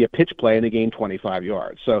turned out to be a pitch play and they gained 25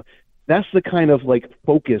 yards. So that's the kind of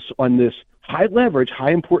focus on this high leverage,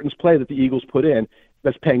 high importance play that the Eagles put in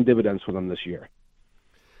that's paying dividends for them this year.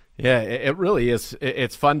 Yeah, it really is.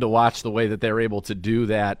 It's fun to watch the way that they're able to do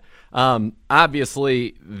that.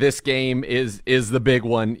 Obviously, this game is the big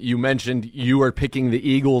one. You mentioned you are picking the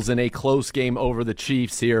Eagles in a close game over the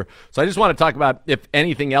Chiefs here. So I just want to talk about if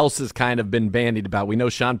anything else has kind of been bandied about. We know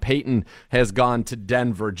Sean Payton has gone to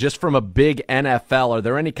Denver. Just from a big NFL, are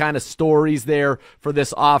there any kind of stories there for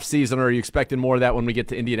this offseason, or are you expecting more of that when we get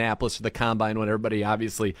to Indianapolis for the Combine, when everybody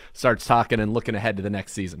obviously starts talking and looking ahead to the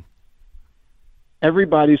next season?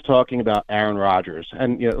 Everybody's talking about Aaron Rodgers.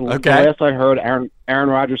 And the last I heard, Aaron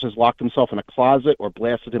Rodgers has locked himself in a closet or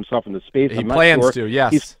blasted himself into space. He plans to,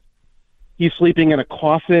 yes. He's sleeping in a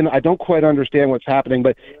coffin. I don't quite understand what's happening,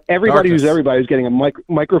 but everybody's getting a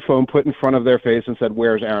microphone put in front of their face and said,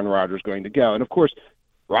 where's Aaron Rodgers going to go? And, of course,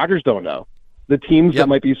 Rodgers don't know. The teams that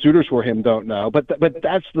might be suitors for him don't know. But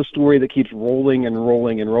that's the story that keeps rolling and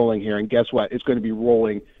rolling and rolling here. And guess what? It's going to be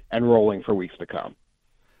rolling and rolling for weeks to come.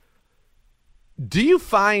 Do you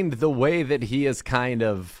find the way that he is kind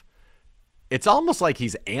of – it's almost like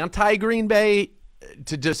he's anti-Green Bay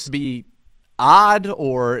to just be odd,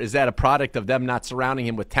 or is that a product of them not surrounding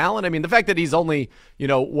him with talent? I mean, the fact that he's only,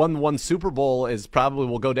 won one Super Bowl is probably –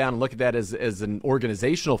 we'll go down and look at that as an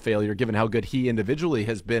organizational failure given how good he individually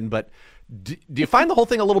has been. But do you find the whole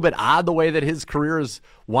thing a little bit odd, the way that his career is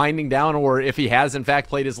winding down, or if he has, in fact,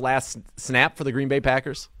 played his last snap for the Green Bay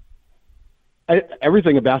Packers?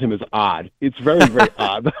 Everything about him is odd. It's very, very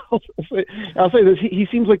odd. I'll say this. He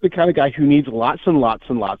seems like the kind of guy who needs lots and lots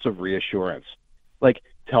and lots of reassurance. Like,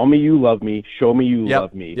 tell me you love me. Show me you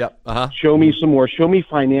love me. Show me some more. Show me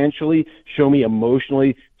financially. Show me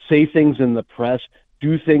emotionally. Say things in the press.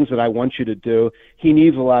 Do things that I want you to do. He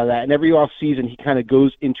needs a lot of that. And every offseason, he kind of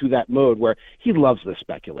goes into that mode where he loves the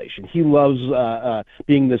speculation. He loves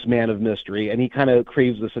being this man of mystery, and he kind of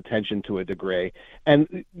craves this attention to a degree.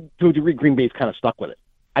 And to a degree, Green Bay's kind of stuck with it.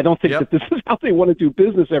 I don't think that this is how they want to do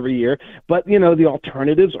business every year, but, the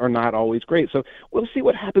alternatives are not always great. So we'll see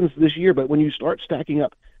what happens this year. But when you start stacking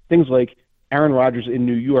up things like Aaron Rodgers in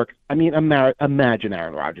New York, I mean, imagine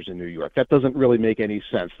Aaron Rodgers in New York. That doesn't really make any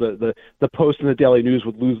sense. The Post and the Daily News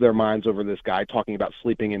would lose their minds over this guy talking about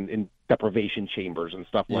sleeping in deprivation chambers and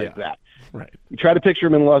stuff like that. Right. You try to picture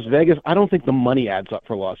him in Las Vegas. I don't think the money adds up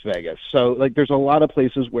for Las Vegas. So, there's a lot of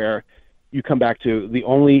places where you come back to the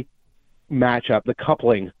only matchup, the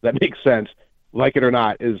coupling that makes sense, like it or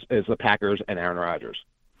not, is the Packers and Aaron Rodgers.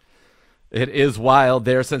 It is wild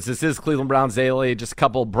there. Since this is Cleveland Browns Daily, just a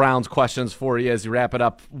couple Browns questions for you as you wrap it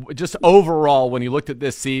up. Just overall, when you looked at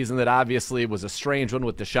this season, that obviously was a strange one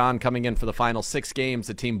with Deshaun coming in for the final 6 games,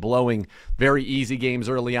 the team blowing very easy games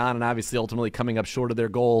early on, and obviously ultimately coming up short of their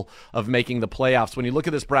goal of making the playoffs. When you look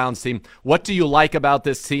at this Browns team, what do you like about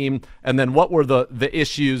this team? And then what were the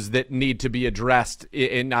issues that need to be addressed?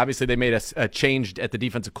 And obviously they made a change at the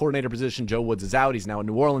defensive coordinator position. Joe Woods is out. He's now in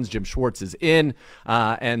New Orleans. Jim Schwartz is in.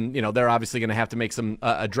 And, they're obviously going to have to make some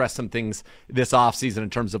address some things this offseason in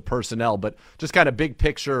terms of personnel. But just kind of big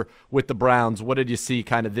picture with the Browns, what did you see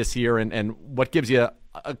kind of this year, and what gives you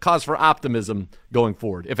a cause for optimism going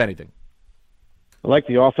forward, if anything? I like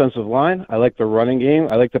the offensive line. I like the running game.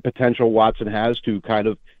 I like the potential Watson has to kind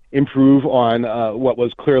of improve on what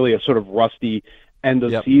was clearly a sort of rusty end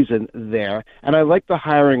of season there. And I like the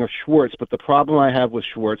hiring of Schwartz, but the problem I have with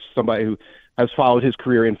Schwartz, somebody who has followed his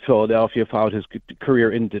career in Philadelphia, followed his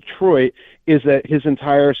career in Detroit, is that his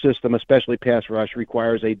entire system, especially pass rush,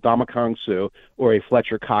 requires a Ndamukong Suh or a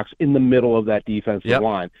Fletcher Cox in the middle of that defensive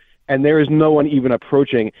line. And there is no one even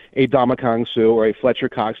approaching a Ndamukong Suh or a Fletcher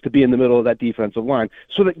Cox to be in the middle of that defensive line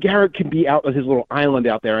so that Garrett can be out on his little island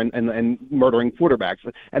out there and murdering quarterbacks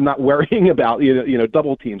and not worrying about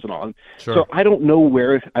double teams and all. Sure. So I don't know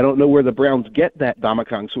where the Browns get that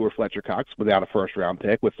Ndamukong Suh or Fletcher Cox without a first round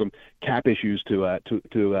pick with some cap issues to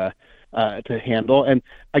handle. And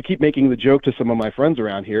I keep making the joke to some of my friends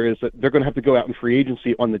around here is that they're going to have to go out in free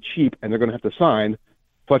agency on the cheap, and they're going to have to sign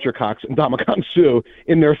Fletcher Cox and Ndamukong Suh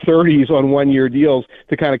in their 30s on one-year deals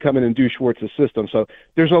to kind of come in and do Schwartz's system. So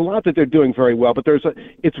there's a lot that they're doing very well, but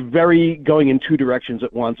it's very going in two directions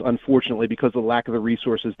at once, unfortunately, because of the lack of the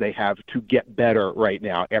resources they have to get better right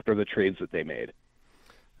now after the trades that they made.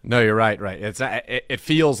 No, you're right. It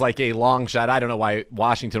feels like a long shot. I don't know why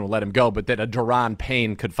Washington will let him go, but that a Daron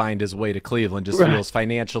Payne could find his way to Cleveland just feels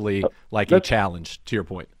financially like a challenge, to your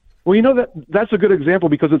point. Well, that's a good example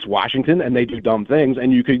because it's Washington and they do dumb things,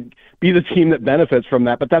 and you could be the team that benefits from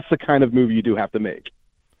that, but that's the kind of move you do have to make.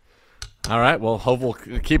 All right, well, hope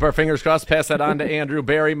we'll keep our fingers crossed, pass that on to Andrew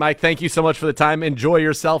Berry. Mike, thank you so much for the time. Enjoy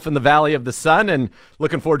yourself in the Valley of the Sun, and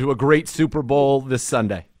looking forward to a great Super Bowl this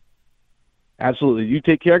Sunday. Absolutely. You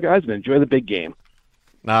take care, guys, and enjoy the big game.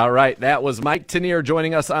 All right, that was Mike Tanier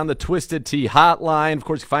joining us on the Twisted Tea Hotline. Of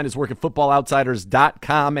course, you can find his work at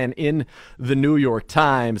footballoutsiders.com and in the New York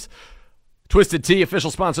Times. Twisted Tea,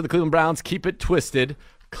 official sponsor of the Cleveland Browns. Keep it twisted,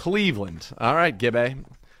 Cleveland. All right, Gibbe,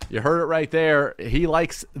 you heard it right there. He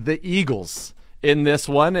likes the Eagles in this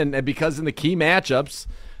one, and because in the key matchups,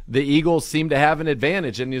 the Eagles seem to have an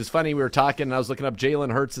advantage. And it was funny, we were talking, and I was looking up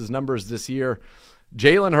Jalen Hurts' numbers this year.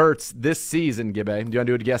 Jalen Hurts this season, Gibbe. Do you want to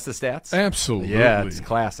do it? Guess the stats? Absolutely. Yeah, it's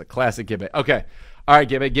classic Gibbe. Okay. All right,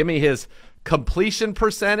 Gibbe, give me his completion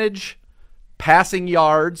percentage, passing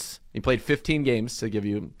yards. He played 15 games to give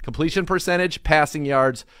you completion percentage, passing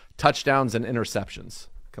yards, touchdowns, and interceptions.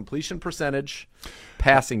 Completion percentage,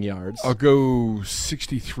 passing yards. I'll go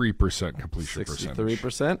 63% completion percentage.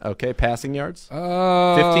 63%. Okay, passing yards.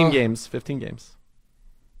 15 games.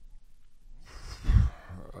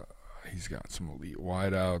 He's got some elite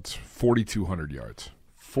wideouts. 4,200 yards.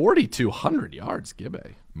 4,200 yards,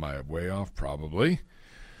 Gibbe. Am I way off? Probably.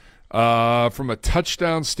 From a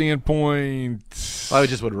touchdown standpoint, I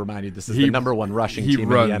just would remind you this is the number one rushing team in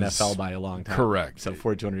the NFL by a long time. Correct. So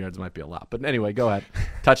 4,200 yards might be a lot. But anyway, go ahead.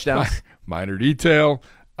 Touchdowns. Minor detail.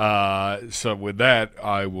 So with that,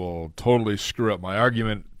 I will totally screw up my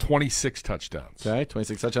argument. 26 touchdowns. Okay,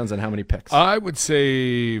 26 touchdowns, and how many picks? I would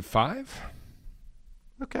say 5.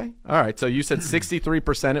 Okay. All right. So you said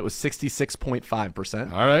 63%. It was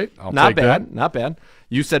 66.5%. All right. I'll not take bad. that. Not bad.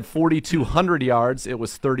 You said 4,200 yards. It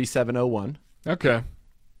was 3,701. Okay.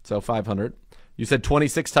 So 500. You said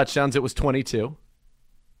 26 touchdowns. It was 22.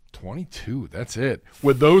 22. That's it.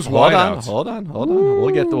 With those wideouts. Hold on.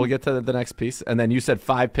 We'll get to the next piece. And then you said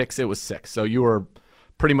 5 picks. It was 6. So you were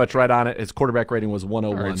pretty much right on it. His quarterback rating was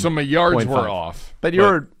 101. All right, so my yards were off. But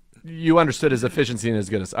you understood his efficiency and his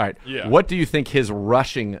goodness. All right. Yeah. What do you think his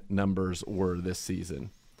rushing numbers were this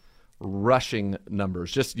season? Rushing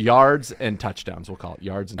numbers. Just yards and touchdowns, we'll call it.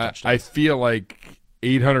 Yards and touchdowns. I feel like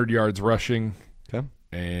 800 yards rushing. Okay.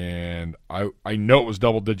 And I know it was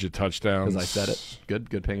double-digit touchdowns. Because I said it.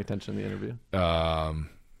 Good paying attention in the interview. I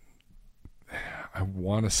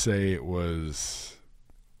want to say it was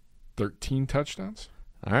 13 touchdowns.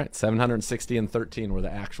 All right, 760 and 13 were the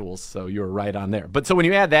actuals, so you were right on there. But so when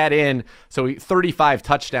you add that in, 35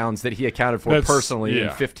 touchdowns that he accounted for personally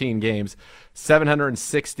in 15 games,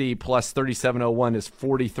 760 plus 3,701 is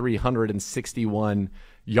 4,361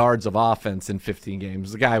 yards of offense in 15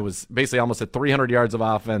 games. The guy was basically almost at 300 yards of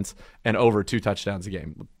offense and over 2 touchdowns a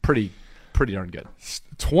game. Pretty darn good.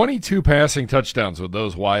 22 passing touchdowns with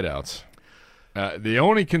those wideouts. The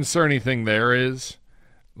only concerning thing there is,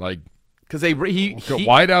 because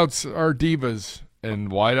wideouts are divas, and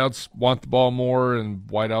wideouts want the ball more, and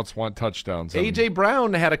wideouts want touchdowns. A.J.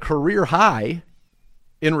 Brown had a career high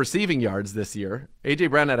in receiving yards this year. A.J.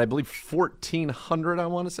 Brown had, I believe, 1,400, I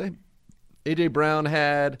want to say. A.J. Brown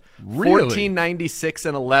had Really? 1496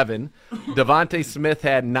 and 11. Devontae Smith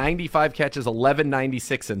had 95 catches,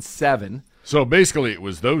 1196 and 7. So basically, it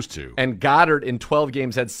was those two. And Goddard in 12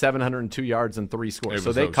 games had 702 yards and 3 scores. It So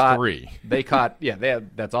was they those caught 3. They caught. Yeah,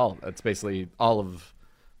 that's all. That's basically all of.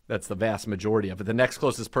 That's the vast majority of it. The next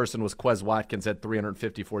closest person was Quez Watkins at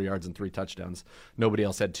 354 yards and 3 touchdowns. Nobody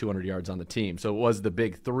else had 200 yards on the team. So it was the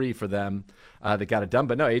big 3 for them that got it done.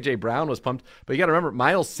 But no, A.J. Brown was pumped. But you got to remember,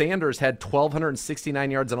 Miles Sanders had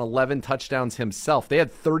 1,269 yards and 11 touchdowns himself. They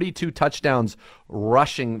had 32 touchdowns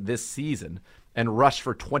rushing this season and rushed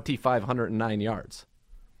for 2,509 yards.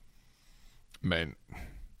 Man,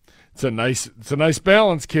 it's a nice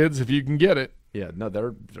balance, kids, if you can get it. Yeah, no,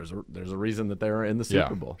 there's a reason that they're in the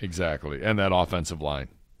Super Bowl. Exactly. And that offensive line.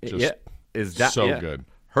 Just So good.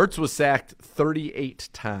 Hurts was sacked 38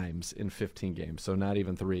 times in 15 games, so not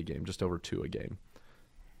even 3 a game, just over 2 a game.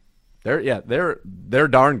 They're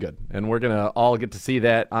darn good, and we're gonna all get to see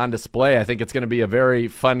that on display. I think it's gonna be a very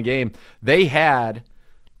fun game. They had,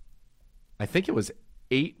 I think it was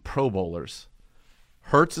 8 Pro Bowlers.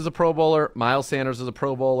 Hurts is a Pro Bowler. Miles Sanders is a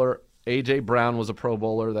Pro Bowler. A.J. Brown was a Pro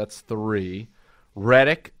Bowler. That's 3.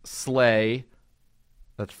 Reddick, Slay,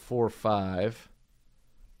 that's 4 or 5.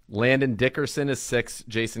 Landon Dickerson is 6.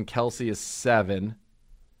 Jason Kelsey is 7.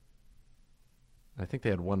 I think they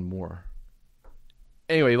had one more.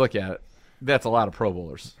 Anyway, look at it. That's a lot of Pro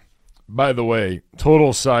Bowlers. By the way,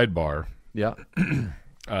 total sidebar. Yeah.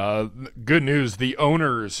 Good news. The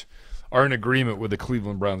owners are in agreement with the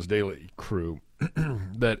Cleveland Browns Daily crew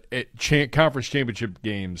that conference championship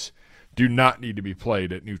games do not need to be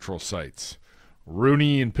played at neutral sites.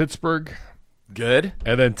 Rooney in Pittsburgh. Good.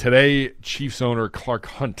 And then today, Chiefs owner Clark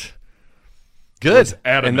Hunt. Good.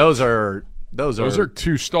 Adamant. And those are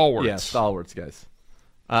 2 stalwarts. Yeah, stalwarts, guys.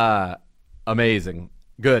 Amazing.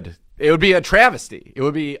 Good. It would be a travesty. It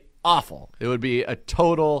would be awful. It would be a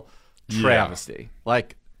total travesty.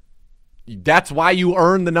 Like, that's why you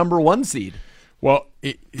earn the number 1 seed. Well,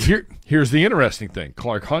 here's the interesting thing.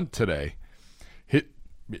 Clark Hunt today,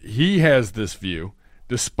 he has this view,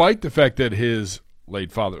 despite the fact that his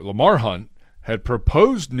late father, Lamar Hunt, had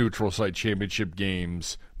proposed neutral site championship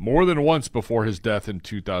games more than once before his death in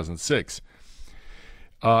 2006.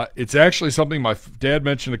 It's actually something my dad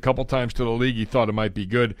mentioned a couple times to the league. He thought it might be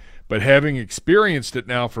good, but having experienced it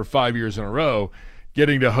now for 5 years in a row,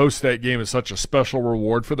 getting to host that game is such a special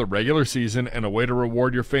reward for the regular season and a way to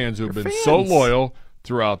reward your fans who have been so loyal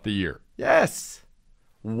throughout the year. Yes.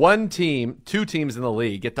 2 teams in the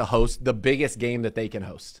league get to host the biggest game that they can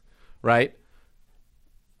host, right?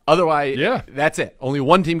 Otherwise, that's it. Only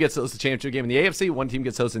 1 team gets to host the championship game in the AFC, 1 team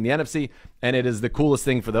gets hosted in the NFC, and it is the coolest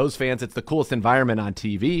thing for those fans. It's the coolest environment on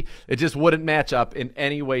TV. It just wouldn't match up in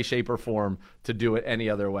any way, shape, or form to do it any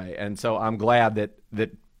other way. And so I'm glad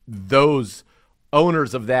that those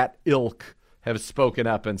owners of that ilk have spoken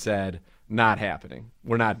up and said, not happening.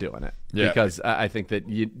 We're not doing it. Yeah. Because I think that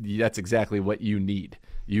that's exactly what you need.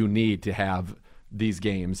 You need to have these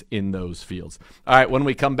games in those fields. All right, when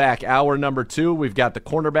we come back, hour number 2, we've got the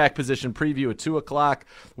cornerback position preview at 2 o'clock.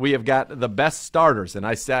 We have got the best starters, and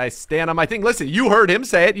I stand on my thing. Listen, you heard him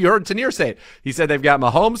say it. You heard Tanier say it. He said they've got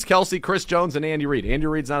Mahomes, Kelsey, Chris Jones, and Andy Reid. Andy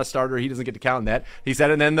Reid's not a starter. He doesn't get to count in that. He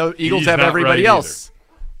said, and then the Eagles have everybody else.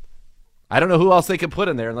 I don't know who else they could put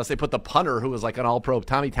in there unless they put the punter who was like an all-pro.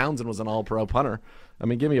 Tommy Townsend was an all-pro punter. I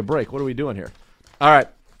mean, give me a break. What are we doing here? All right.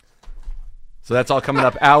 So that's all coming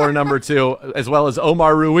up hour number 2, as well as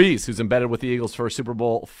Omar Ruiz, who's embedded with the Eagles for Super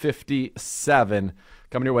Bowl 57.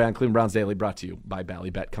 Coming your way on Cleveland Browns Daily, brought to you by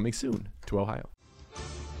Bally Bet, coming soon to Ohio.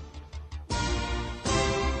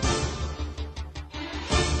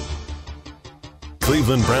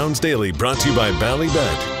 Cleveland Browns Daily, brought to you by Bally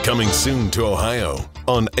Bet, coming soon to Ohio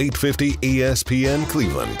on 850 ESPN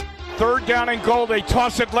Cleveland. 3rd down and goal. They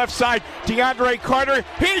toss it left side. DeAndre Carter.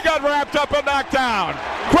 He got wrapped up and knocked down.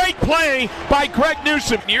 Great play by Greg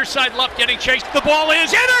Newsome. Near side left getting chased. The ball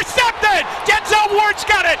is intercepted. Denzel Ward's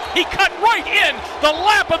got it. He cut right in the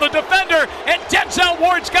lap of the defender, and Denzel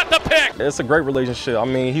Ward's got the pick. It's a great relationship. I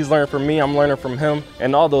mean, he's learning from me. I'm learning from him,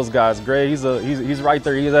 and all those guys. Greg, he's right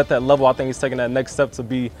there. He's at that level. I think he's taking that next step to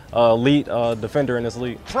be a elite defender in this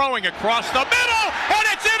league. Throwing across the middle, and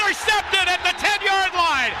it's intercepted at the 10-yard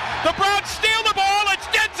line. The Browns steal the ball. It's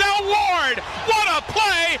Denzel Ward. What a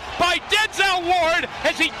play by Denzel Ward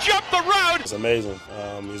as he jumped the road. It's amazing.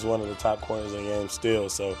 He's one of the top corners in the game still.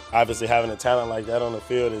 So obviously having a talent like that on the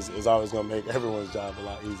field is always going to make everyone's job a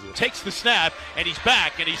lot easier. Takes the snap, and he's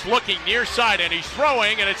back, and he's looking near side, and he's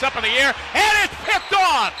throwing, and it's up in the air, and it's picked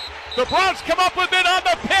off. The Browns come up with it on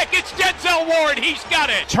the pick. It's Denzel Ward. He's got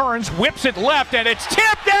it. Turns, whips it left, and it's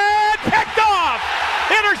tipped and picked off.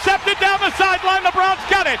 Intercepted down the sideline. The Browns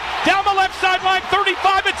got it. Down the left sideline,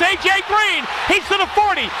 35. It's A.J. Green. He's to the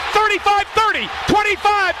 40, 35, 30,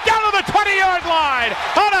 25, down to the 20-yard line.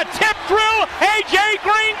 On a tip drill, A.J.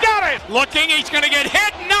 Green got it. Looking, he's going to get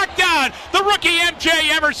hit and knocked down. The rookie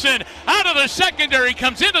M.J. Emerson out of the secondary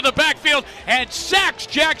comes into the backfield and sacks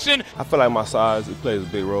Jackson. I feel like my size, it plays a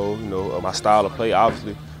big role. My style of play,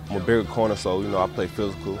 obviously. I'm a bigger corner, so, I play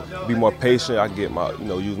physical. Be more patient. I can get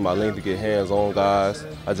use my length to get hands on guys.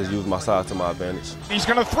 I just use my size to my advantage. He's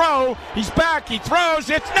going to throw. He's back. He throws.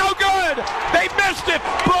 It's no good. They missed it.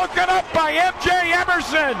 Broken up by M.J.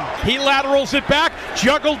 Emerson. He laterals it back.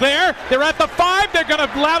 Juggled there. They're at the 5. They're going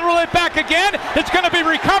to lateral it back again. It's going to be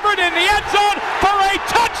recovered in the end zone for a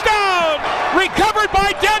touchdown. Recovered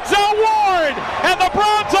by Denzel Ward. And the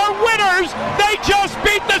Browns are winners. They just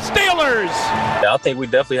beat the Steelers. Yeah, I think we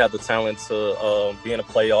definitely have the talent to be in the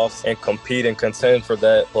playoffs and compete and contend for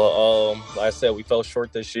that. But like I said, we fell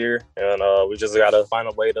short this year, and we just got to find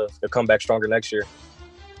a way to come back stronger next year.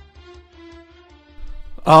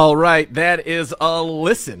 All right, that is a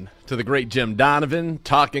listen to the great Jim Donovan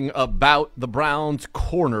talking about the Browns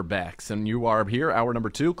cornerbacks. And you are here, hour number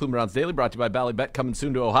 2, Cleveland Browns Daily, brought to you by Bally Bet, coming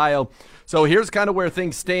soon to Ohio. So here's kind of where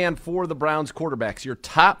things stand for the Browns quarterbacks. Your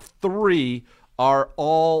top 3 are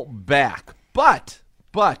all back. But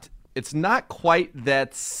it's not quite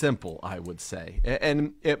that simple, I would say.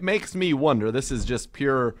 And it makes me wonder, this is just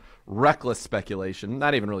pure reckless speculation,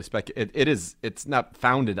 not even really it's not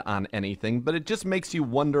founded on anything, but it just makes you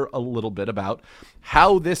wonder a little bit about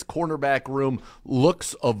how this cornerback room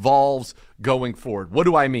looks, evolves going forward. What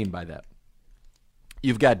do I mean by that?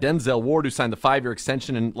 You've got Denzel Ward, who signed the 5-year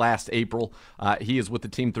extension in last April. He is with the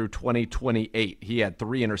team through 2028. He had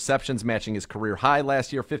 3 interceptions, matching his career high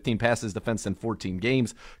last year, 15 passes defensed in 14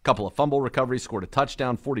 games, a couple of fumble recoveries, scored a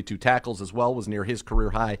touchdown, 42 tackles as well, was near his career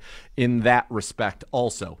high in that respect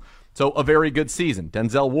also. So a very good season.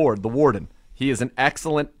 Denzel Ward, the Warden, he is an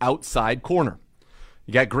excellent outside corner.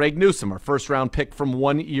 You got Greg Newsome, our first-round pick from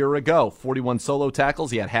 1 year ago, 41 solo tackles.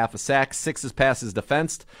 He had half a sack, 6 passes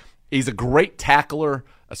defensed. He's a great tackler,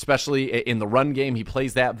 especially in the run game. He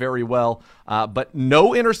plays that very well. But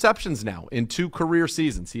no interceptions now in 2 career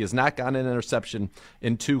seasons. He has not gotten an interception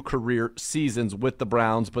in 2 career seasons with the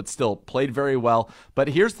Browns, but still played very well. But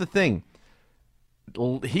here's the thing.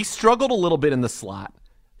 He struggled a little bit in the slot.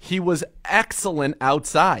 He was excellent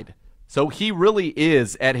outside. So he really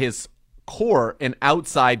is, at his core, an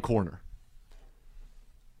outside corner.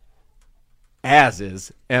 As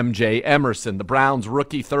is M.J. Emerson, the Browns'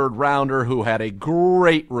 rookie third-rounder who had a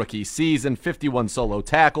great rookie season, 51 solo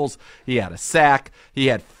tackles. He had a sack. He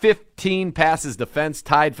had 15 passes defense,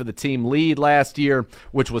 tied for the team lead last year,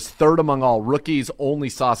 which was 3rd among all rookies. Only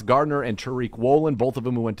Sauce Gardner and Tariq Woolen, both of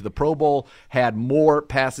them who went to the Pro Bowl, had more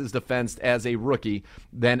passes defensed as a rookie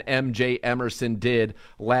than M.J. Emerson did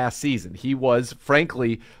last season. He was,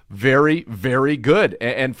 frankly, very, very good.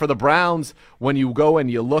 And for the Browns, when you go and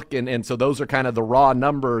you look, and so those are kind of the raw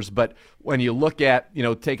numbers, but when you look at,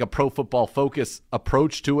 take a Pro Football Focus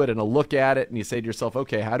approach to it and a look at it, and you say to yourself,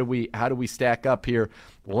 okay, how do we stack up here?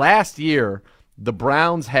 Last year, the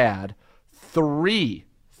Browns had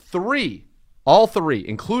all three,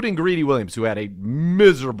 including Greedy Williams, who had a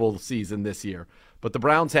miserable season this year. But the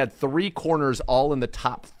Browns had 3 corners all in the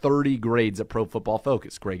top 30 grades at Pro Football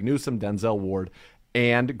Focus. Greg Newsome, Denzel Ward,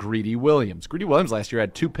 and Greedy Williams. Greedy Williams last year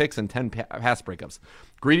had 2 picks and 10 pass breakups.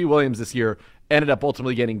 Greedy Williams this year ended up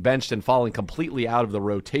ultimately getting benched and falling completely out of the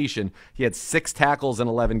rotation. He had 6 tackles in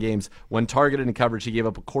 11 games. When targeted in coverage, he gave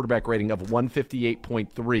up a quarterback rating of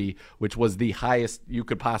 158.3, which was the highest you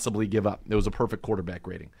could possibly give up. It was a perfect quarterback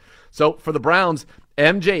rating. So for the Browns,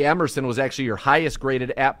 M.J. Emerson was actually your highest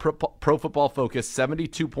graded at Pro Football Focus.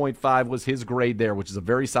 72.5 was his grade there, which is a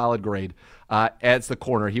very solid grade as the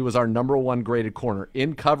corner. He was our number 1 graded corner.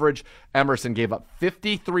 In coverage, Emerson gave up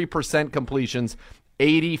 53% completions,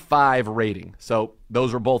 85 rating. So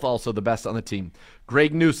those were both also the best on the team.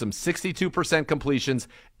 Greg Newsome, 62% completions,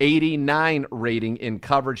 89 rating in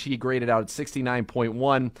coverage. He graded out at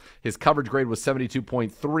 69.1. His coverage grade was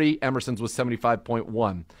 72.3. Emerson's was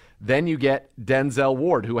 75.1. Then you get Denzel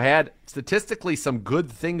Ward, who had statistically some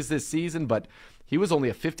good things this season, but he was only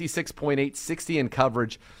a 56.8, 60 in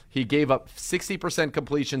coverage. He gave up 60%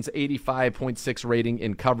 completions, 85.6 rating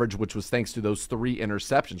in coverage, which was thanks to those 3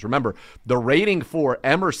 interceptions. Remember, the rating for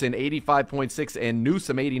Emerson, 85.6, and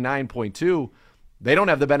Newsome, 89.2, they don't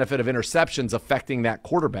have the benefit of interceptions affecting that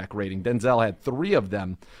quarterback rating. Denzel had 3 of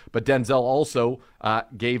them, but Denzel also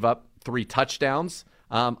gave up 3 touchdowns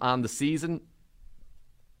on the season.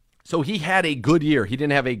 So he had a good year. He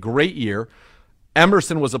didn't have a great year.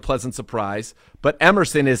 Emerson was a pleasant surprise, but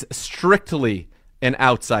Emerson is strictly an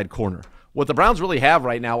outside corner. What the Browns really have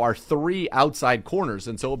right now are 3 outside corners.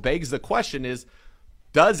 And so it begs the question is,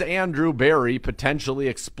 does Andrew Berry potentially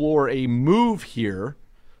explore a move here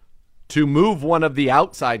to move one of the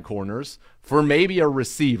outside corners for maybe a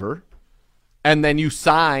receiver, and then you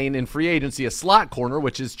sign in free agency a slot corner,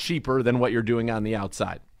 which is cheaper than what you're doing on the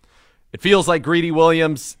outside? It feels like Greedy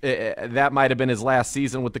Williams, that might have been his last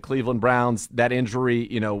season with the Cleveland Browns. That injury,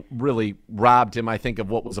 really robbed him, I think, of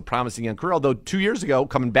what was a promising young career. Although 2 years ago,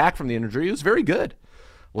 coming back from the injury, he was very good.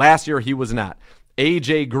 Last year, he was not.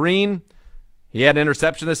 A.J. Green, he had an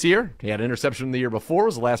interception this year. He had an interception the year before.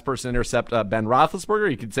 Was the last person to intercept Ben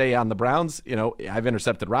Roethlisberger. You could say on the Browns, I've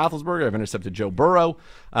intercepted Roethlisberger. I've intercepted Joe Burrow.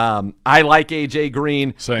 I like A.J.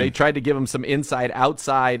 Green. Same. They tried to give him some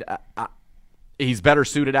inside-outside. He's better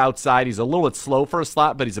suited outside. He's a little bit slow for a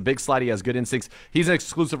slot, but he's a big slot. He has good instincts. He's an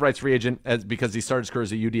exclusive rights free agent because he started his career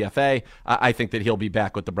as a UDFA. I think that he'll be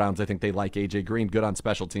back with the Browns. I think they like A.J. Green, good on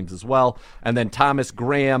special teams as well. And then Thomas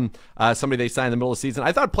Graham, somebody they signed in the middle of the season.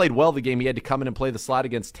 I thought played well the game. He had to come in and play the slot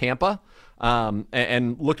against Tampa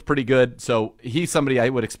and looked pretty good. So he's somebody I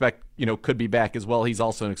would expect could be back as well. He's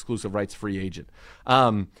also an exclusive rights free agent.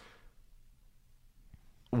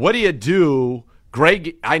 What do you do?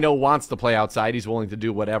 Greg, I know, wants to play outside. He's willing to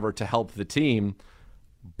do whatever to help the team.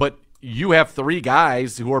 But you have 3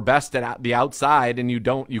 guys who are best at the outside, and you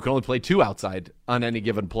can only play 2 outside on any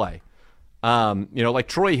given play. Like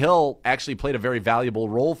Troy Hill actually played a very valuable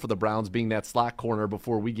role for the Browns, being that slot corner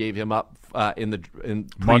before we gave him up in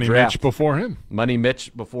pre-draft. Money Mitch before him. Money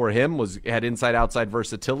Mitch before him had inside-outside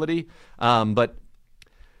versatility. But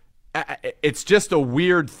it's just a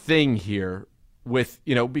weird thing here.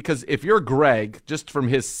 Because if you're Greg, just from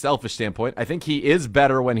his selfish standpoint, I think he is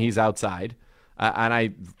better when he's outside. And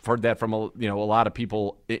I've heard that from a lot of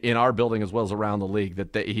people in our building as well as around the league,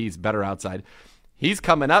 that he's better outside. He's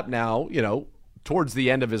coming up now, towards the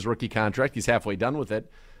end of his rookie contract. He's halfway done with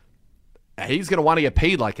it. He's going to want to get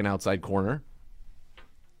paid like an outside corner.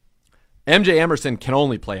 MJ Emerson can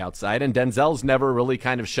only play outside, and Denzel's never really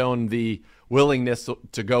kind of shown the willingness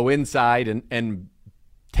to go inside and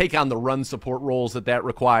take on the run support roles that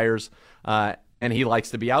requires, and he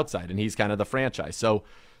likes to be outside, and he's kind of the franchise. So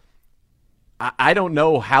I don't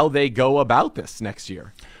know how they go about this next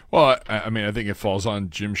year. Well, I think it falls on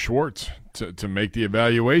Jim Schwartz to make the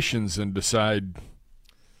evaluations and decide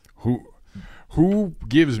who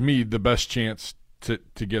gives me the best chance to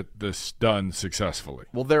get this done successfully.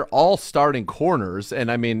 Well, they're all starting corners, and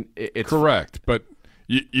it's correct, but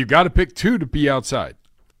you got to pick 2 to be outside.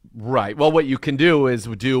 Right. Well, what you can do is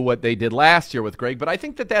do what they did last year with Greg, but I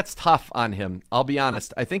think that's tough on him. I'll be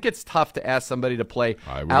honest. I think it's tough to ask somebody to play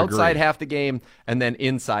outside half the game and then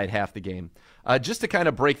inside half the game. Just to kind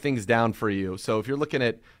of break things down for you. So if you're looking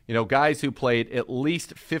at, guys who played at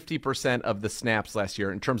least 50% of the snaps last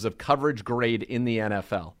year in terms of coverage grade in the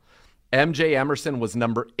NFL, MJ Emerson was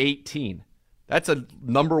number 18. That's a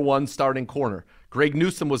number 1 starting corner. Greg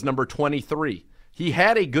Newsome was number 23. He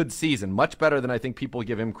had a good season, much better than I think people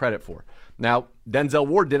give him credit for. Now, Denzel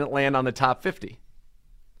Ward didn't land on the top 50.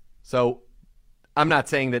 So I'm not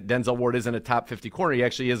saying that Denzel Ward isn't a top 50 corner. He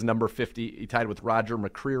actually is number 50. He tied with Roger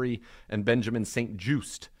McCreary and Benjamin St.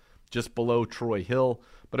 Juste, just below Troy Hill.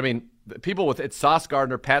 But, people with it, Sauce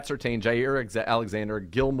Gardner, Pat Surtain, Jair Alexander,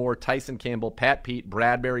 Gilmore, Tyson Campbell, Pat Pete,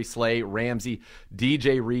 Bradbury, Slay, Ramsey,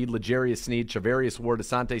 DJ Reed, L'Jarius Sneed, Charvarius Ward,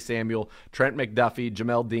 Asante Samuel, Trent McDuffie,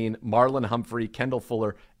 Jamel Dean, Marlon Humphrey, Kendall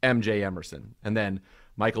Fuller, MJ Emerson. And then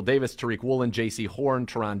Michael Davis, Tariq Woolen, J.C. Horn,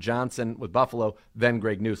 Teron Johnson with Buffalo, then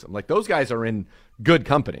Greg Newsome. Those guys are in good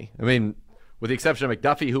company. With the exception of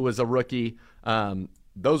McDuffie, who was a rookie,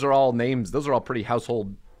 those are all names. Those are all pretty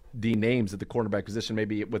household names at the cornerback position,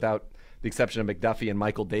 maybe without the exception of McDuffie and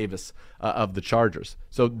Michael Davis of the Chargers.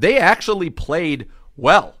 So they actually played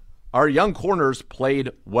well. Our young corners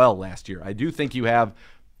played well last year. I do think you have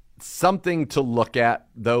something to look at,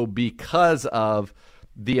 though, because of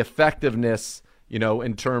the effectiveness,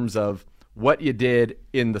 in terms of what you did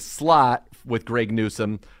in the slot with Greg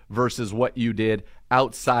Newsome versus what you did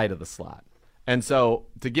outside of the slot. And so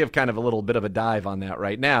to give kind of a little bit of a dive on that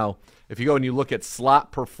right now, if you go and you look at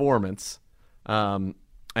slot performance, an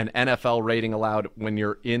NFL rating allowed when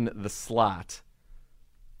you're in the slot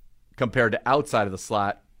compared to outside of the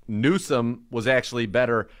slot, Newsome was actually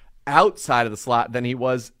better outside of the slot than he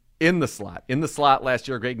was in the slot. In the slot last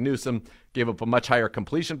year, Greg Newsome gave up a much higher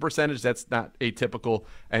completion percentage. That's not atypical,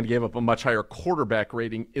 and gave up a much higher quarterback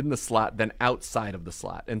rating in the slot than outside of the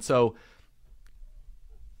slot. And so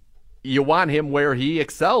you want him where he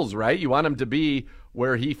excels, right? You want him to be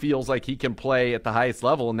where he feels like he can play at the highest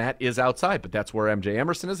level, and that is outside. But that's where MJ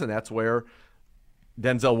Emerson is, and that's where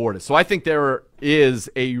Denzel Ward is. So I think there is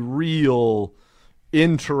a real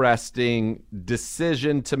interesting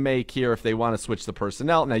decision to make here if they want to switch the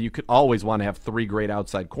personnel. Now, you could always want to have 3 great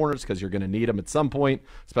outside corners because you're going to need them at some point,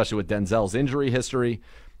 especially with Denzel's injury history.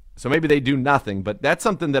 So maybe they do nothing, but that's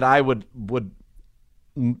something that I would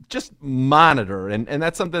just monitor, and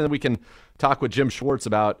that's something that we can talk with Jim Schwartz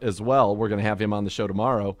about as well. We're going to have him on the show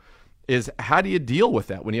tomorrow, is how do you deal with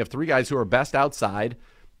that when you have 3 guys who are best outside?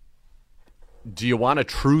 Do you want a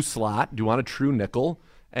true slot? Do you want a true nickel?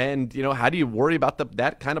 And how do you worry about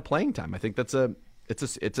that kind of playing time? I think it's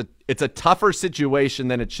a tougher situation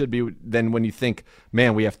than it should be than when you think,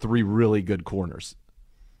 man, we have 3 really good corners.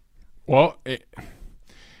 Well,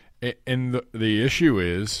 and the issue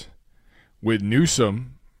is with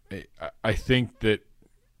Newsome, I think that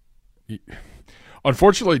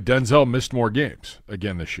unfortunately Denzel missed more games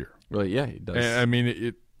again this year. Well, yeah, he does. I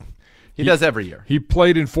mean, he does every year. He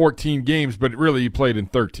played in 14 games, but really he played in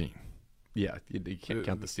 13. Yeah, you can't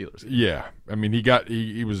count the Steelers. Yeah, I mean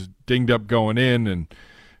he was dinged up going in, and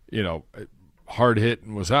hard hit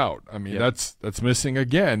and was out. I mean that's missing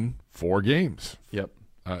again 4 games. Yep.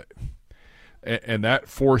 And that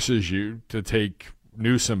forces you to take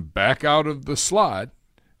Newsome back out of the slot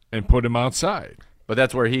and put him outside. But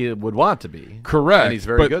that's where he would want to be. Correct. And he's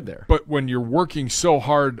very good there. But when you're working so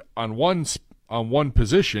hard on one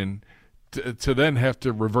position, to then have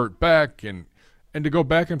to revert back and to go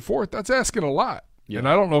back and forth, that's asking a lot. Yeah. And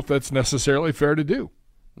I don't know if that's necessarily fair to do.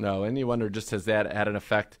 No, and you wonder, just has that had an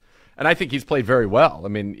effect? And I think he's played very well. I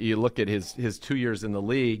mean, you look at his 2 years in the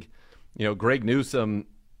league, Greg Newsome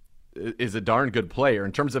is a darn good player.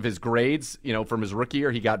 In terms of his grades, from his rookie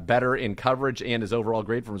year, he got better in coverage and his overall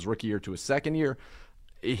grade from his rookie year to his second year.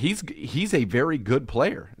 He's a very good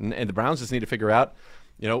player. And the Browns just need to figure out,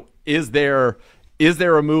 is there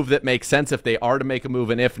a move that makes sense if they are to make a move?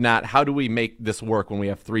 And if not, how do we make this work when we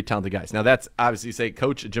have 3 talented guys? Now, that's obviously, say,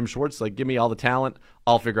 Coach Jim Schwartz, give me all the talent.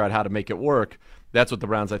 I'll figure out how to make it work. That's what the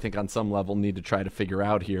Browns, I think, on some level need to try to figure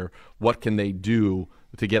out here. What can they do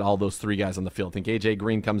to get all those 3 guys on the field? I think A.J.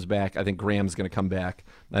 Green comes back. I think Graham's going to come back.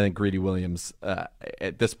 I think Greedy Williams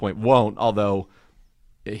at this point won't, although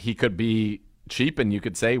he could be cheap and you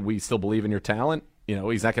could say, we still believe in your talent.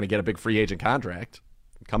 He's not going to get a big free agent contract.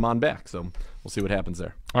 Come on back. So we'll see what happens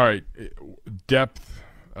there. All right. Depth,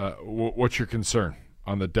 what's your concern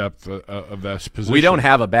on the depth of that position? We don't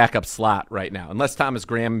have a backup slot right now. Unless Thomas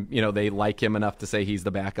Graham, they like him enough to say he's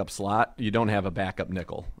the backup slot. You don't have a backup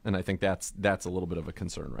nickel. And I think that's a little bit of a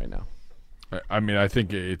concern right now. I mean, I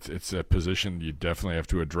think it's a position you definitely have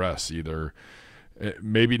to address, either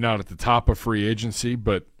maybe not at the top of free agency,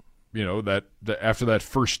 but, that after that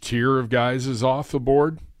first tier of guys is off the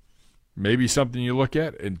board, maybe something you look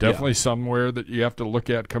at, and definitely somewhere that you have to look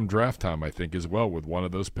at come draft time, I think, as well, with one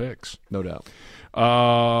of those picks. No doubt.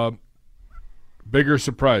 Bigger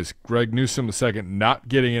surprise, Greg Newsome II not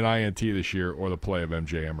getting an INT this year, or the play of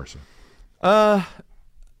MJ Emerson? I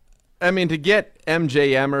mean, to get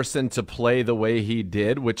MJ Emerson to play the way he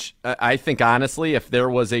did, which I think, honestly, if there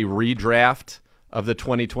was a redraft of the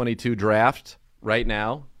 2022 draft right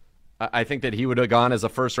now, I think that he would have gone as a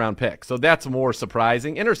first-round pick. So that's more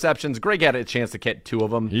surprising. Interceptions, Greg had a chance to get 2 of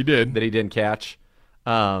them. He did. That he didn't catch.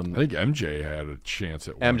 I think MJ had a chance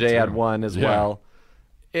at one. MJ had one as well.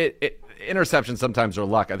 Interceptions sometimes are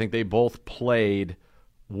luck. I think they both played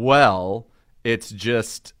well. It's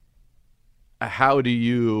just, how do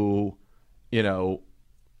you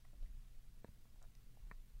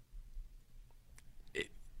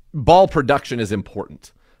ball production is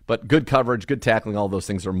important. But good coverage, good tackling, all those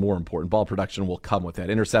things are more important. Ball production will come with that.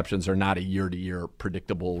 Interceptions are not a year-to-year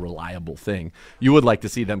predictable, reliable thing. You would like to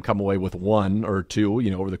see them come away with 1 or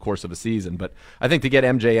 2, over the course of a season. But I think to get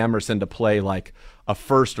MJ Emerson to play like a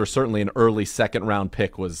first or certainly an early second-round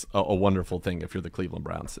pick was a wonderful thing if you're the Cleveland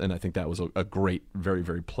Browns. And I think that was a great, very,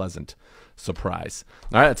 very pleasant surprise.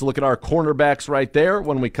 All right, let's look at our cornerbacks right there.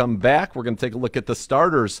 When we come back, we're going to take a look at the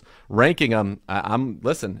starters, ranking them.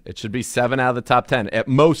 Listen, it should be 7 out of the top 10. At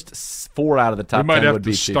most, 4 out of the top 10 would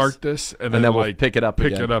be Chiefs. We might have to start this, and then we'll pick it up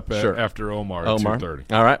sure. After Omar at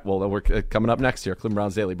 2:30. All right, well, we're coming up next here. Cleveland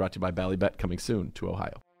Browns Daily, brought to you by Bally Bet, coming soon to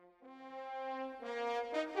Ohio.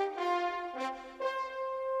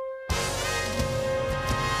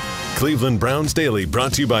 Cleveland Browns Daily,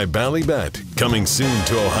 brought to you by Bally Bet, coming soon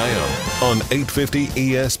to Ohio on 850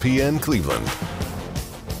 ESPN Cleveland.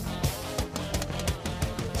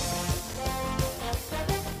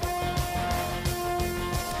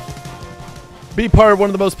 Be part of one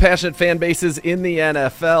of the most passionate fan bases in the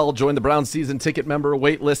NFL. Join the Browns season ticket member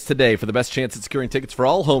wait list today for the best chance at securing tickets for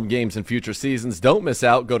all home games and future seasons. Don't miss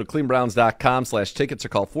out. Go to clevelandbrowns.com/tickets or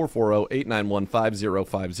call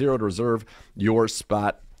 440-891-5050 to reserve your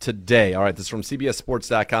spot today. All right, this is from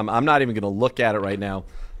CBSSports.com. I'm not even going to look at it right now.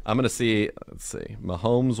 I'm going to see, let's see,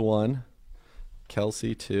 Mahomes 1,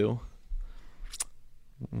 Kelsey 2.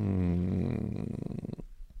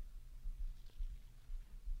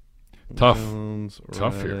 Tough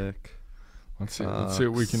Reddick, here. Let's see what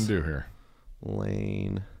we can do here.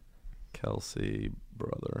 Lane, Kelsey,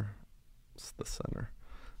 brother. It's the center.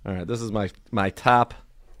 All right, this is my top 1,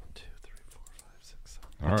 2, 3, 4, 5, 6,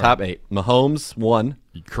 7. Top 8. Mahomes 1.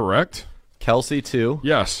 Correct. Kelsey 2.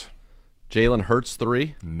 Yes. Jalen Hurts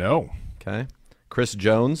 3. No. Okay. Chris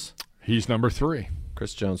Jones. He's number 3.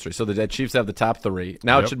 Chris Jones 3. So the Chiefs have the top 3.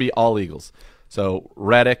 Now Yep. it should be all Eagles. So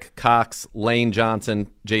Reddick, Cox, Lane Johnson,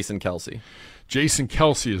 Jason Kelsey. Jason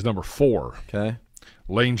Kelsey is number 4. Okay.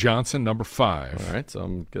 Lane Johnson, number 5. All right, so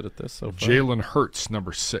I'm good at this so far. Jalen Hurts,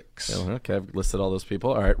 number 6. Okay, I've listed all those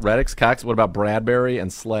people. All right, Reddick's, Cox. What about Bradbury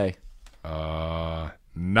and Slay?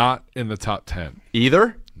 Not in the top 10.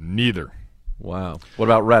 Either? Neither. Wow. What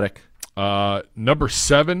about Reddick? Number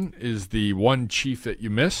 7 is the one Chief that you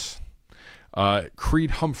miss.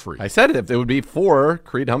 Creed Humphrey. I said it would be 4.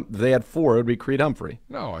 They had 4. It would be Creed Humphrey.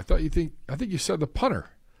 No, I think you said the punter.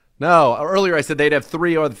 No, earlier I said they'd have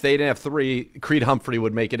 3, or if they didn't have 3, Creed Humphrey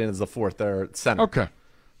would make it in as the 4th or center. Okay.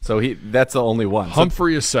 So that's the only one.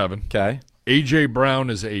 Humphrey is 7. Okay. A.J.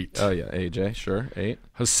 Brown is 8. Oh, yeah, A.J., sure, 8.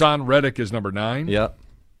 Hassan Reddick is number 9. Yep.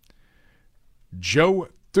 Joe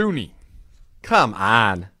Thuney. Come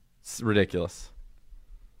on. It's ridiculous.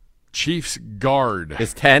 Chiefs guard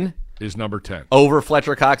Is 10? is number 10. Over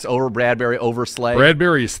Fletcher Cox, over Bradbury, over Slay?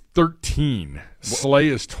 Bradbury is 13. Slay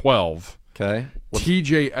is 12. Okay.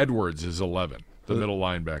 T.J. Edwards is 11, the middle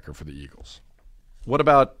linebacker for the Eagles. What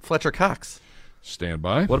about Fletcher Cox? Stand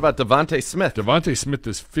by. What about Devontae Smith? Devontae Smith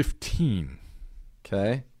is 15.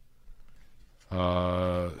 Okay.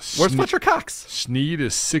 Where's Fletcher Cox? Snead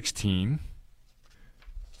is 16.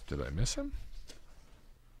 Did I miss him?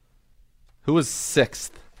 Who was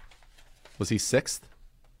 6th? Was he 6th?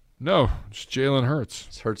 No, it's Jalen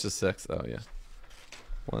Hurts. Hurts is 6th. Oh, yeah.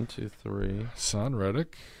 1, 2, 3. Son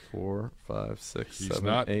Reddick. 4, 5, 6, He's 7,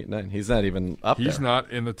 not- 8, 9. He's not even up there. He's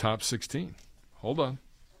not in the top 16. Hold on.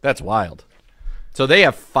 That's wild. So they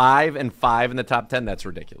have 5 and 5 in the top 10. That's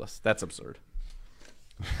ridiculous. That's absurd.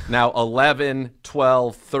 Now 11,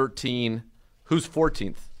 12, 13. Who's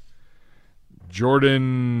 14th?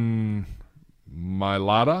 Jordan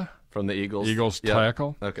Mailata From the Eagles. Eagles Yep.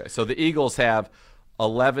 tackle. Okay, so the Eagles have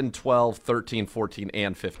 11, 12, 13, 14,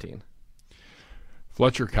 and 15.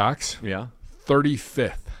 Fletcher Cox, Yeah.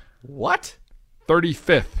 35th. What?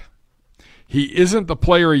 35th. He isn't the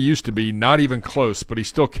player he used to be, not even close, but he's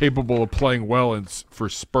still capable of playing well for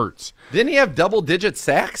spurts. Didn't he have double-digit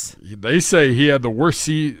sacks? They say he had the worst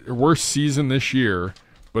season this year,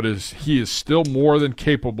 but he is still more than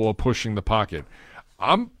capable of pushing the pocket.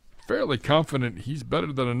 I'm fairly confident he's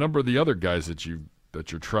better than a number of the other guys that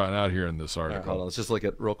you're trying out here in this All right, article. hold on. Let's just look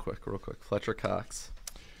at real quick. Fletcher Cox.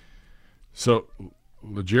 So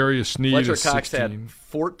L'Jarius Sneed Fletcher is Cox 16. had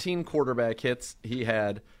 14 quarterback hits. He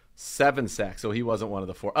had 7 sacks, so he wasn't one of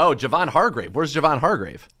the 4. Oh, Javon Hargrave. Where's Javon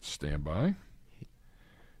Hargrave? Stand by.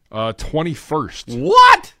 21st.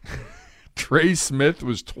 What? Trey Smith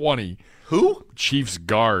was 20. Who? Chiefs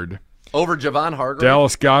guard. Over Javon Hargrave?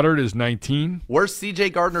 Dallas Goedert is 19. Where's C.J.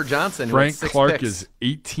 Gardner-Johnson? who Frank had 6 Clark picks? is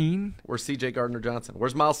 18. Where's C.J. Gardner-Johnson?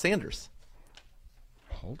 Where's Miles Sanders?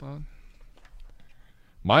 Hold on.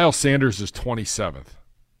 Miles Sanders is 27th.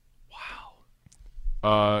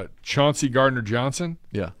 Wow. Chauncey Gardner-Johnson,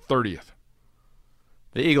 Yeah. 30th.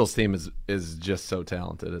 The Eagles team is just so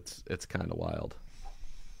talented. It's kind of wild.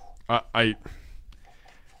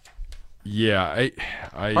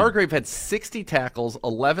 Hargrave had 60 tackles,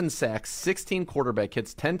 11 sacks, 16 quarterback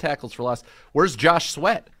hits, 10 tackles for loss. Where's Josh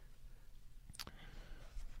Sweat?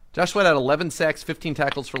 Josh Sweat had 11 sacks, 15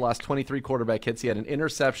 tackles for loss, 23 quarterback hits. He had an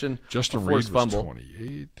interception, Justin a Reed forced was fumble.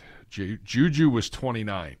 28. Juju was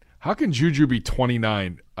 29. How can Juju be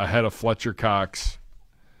 29 ahead of Fletcher Cox?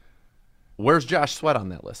 Where's Josh Sweat on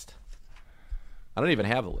that list? I don't even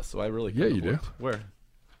have the list, so I really Yeah, couldn't you have do. looked. Where?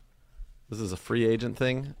 This is a free agent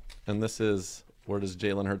thing, and this is where does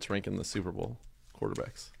Jalen Hurts rank in the Super Bowl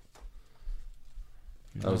quarterbacks?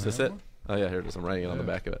 Oh, is this it? Oh, yeah, here it is. I'm writing it on the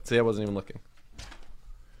back of it. See, I wasn't even looking.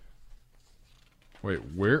 Wait,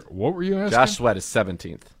 where? What were you asking? Josh Sweat is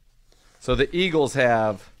 17th. So the Eagles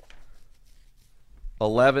have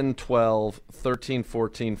 11, 12, 13,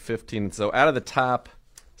 14, 15. So out of the top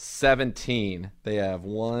 17. They have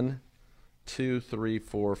 1, 2, 3,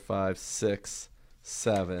 4, 5, 6,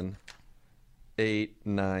 7, 8,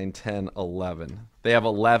 9, 10, 11. They have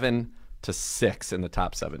 11 to 6 in the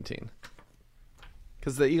top 17.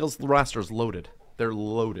 Because the Eagles roster is loaded. They're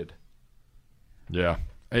loaded. Yeah.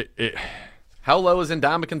 How low is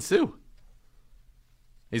Ndamukong Suh?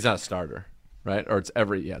 He's not a starter, right? Or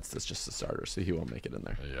it's just a starter, so he won't make it in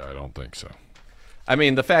there. Yeah, I don't think so. I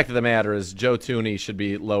mean, the fact of the matter is Joe Thuney should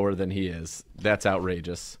be lower than he is. That's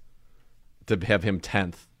outrageous. To have him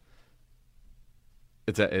 10th.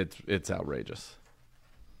 It's outrageous.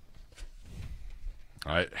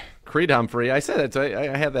 Creed Humphrey, I said it,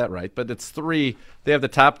 I had that right, but it's 3. They have the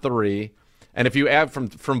top 3. And if you add from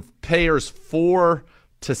players 4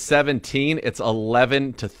 to 17, it's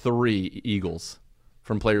 11 to 3 Eagles.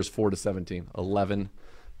 From players 4 to 17, 11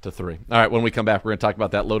 to 3. All right, when we come back, we're going to talk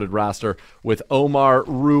about that loaded roster with Omar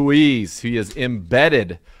Ruiz. He is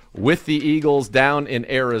embedded with the Eagles down in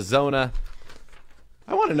Arizona.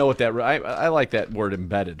 I want to know what that I like that word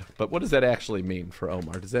embedded, but what does that actually mean for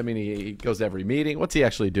Omar? Does that mean he goes to every meeting? What's he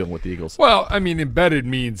actually doing with the Eagles? Well, I mean, embedded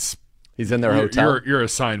means he's in their hotel. Your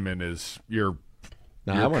assignment is you're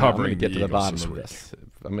covering. I'm going to get to the bottom of this.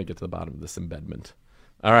 I'm going to get to the bottom of this embedment.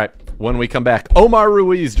 All right, when we come back, Omar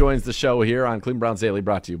Ruiz joins the show here on Cleveland Browns Daily,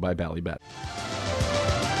 brought to you by Bally Bet.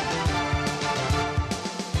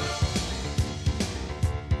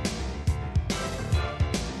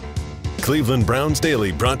 Cleveland Browns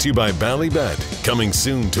Daily, brought to you by Bally Bet. Coming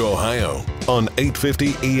soon to Ohio on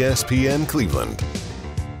 850 ESPN Cleveland.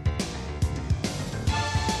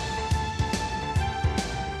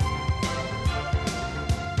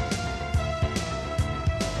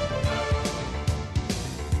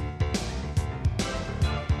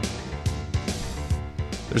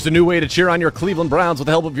 There's a new way to cheer on your Cleveland Browns with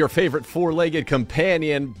the help of your favorite four-legged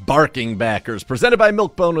companion, Barking Backers. Presented by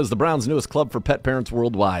Milk-Bone is the Browns' newest club for pet parents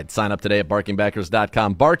worldwide. Sign up today at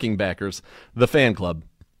barkingbackers.com. Barking Backers, the fan club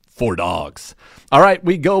for dogs. All right,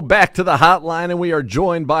 we go back to the hotline, and we are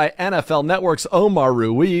joined by NFL Network's Omar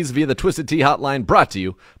Ruiz via the Twisted Tea hotline, brought to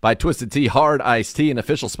you by Twisted Tea Hard Iced Tea, an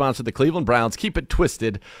official sponsor of the Cleveland Browns. Keep it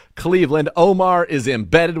twisted, Cleveland. Omar is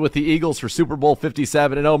embedded with the Eagles for Super Bowl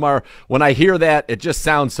 57. And Omar, when I hear that, it just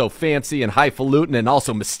sounds so fancy and highfalutin and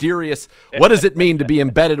also mysterious. What does it mean to be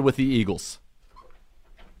embedded with the Eagles?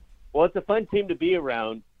 Well, it's a fun team to be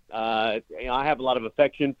around. I have a lot of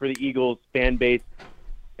affection for the Eagles fan base.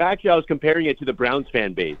 Actually, I was comparing it to the Browns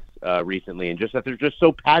fan base recently, and just that they're just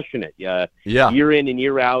so passionate. Year in and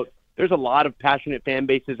year out, there's a lot of passionate fan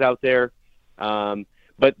bases out there,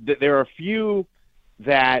 but there are a few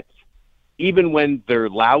that, even when they're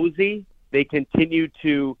lousy, they continue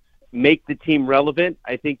to make the team relevant.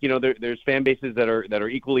 I think there's fan bases that are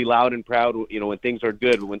equally loud and proud. When things are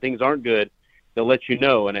good, but when things aren't good, they'll let you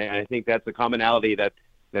know. And I think that's a commonality that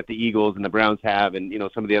the Eagles and the Browns have, and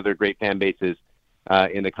some of the other great fan bases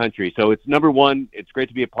in the country. So it's number one. It's great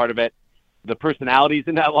to be a part of it. The personalities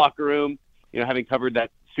in that locker room, having covered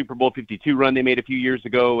that Super Bowl 52 run they made a few years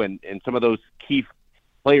ago, and some of those key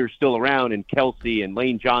players still around, and Kelsey and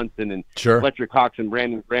Lane Johnson and Fletcher Cox and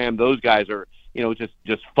Brandon Graham. Those guys are,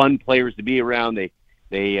 just fun players to be around.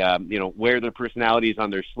 They wear their personalities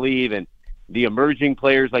on their sleeve, and the emerging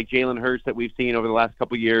players like Jalen Hurts that we've seen over the last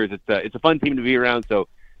couple of years. It's a fun team to be around. So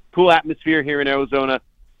cool atmosphere here in Arizona.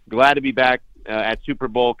 Glad to be back at Super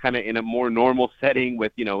Bowl, kind of in a more normal setting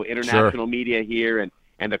with international media here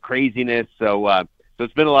and the craziness. So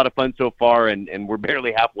it's been a lot of fun so far, and we're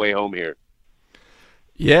barely halfway home here.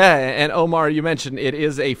 Yeah, and Omar, you mentioned it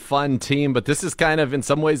is a fun team, but this is kind of in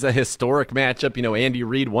some ways a historic matchup. Andy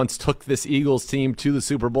Reid once took this Eagles team to the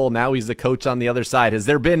Super Bowl. Now he's the coach on the other side. Is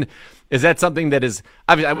that something that is,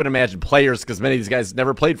 I would imagine players, because many of these guys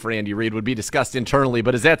never played for Andy Reid, would be discussed internally,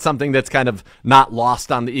 but is that something that's kind of not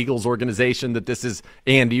lost on the Eagles organization, that this is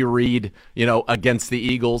Andy Reid, against the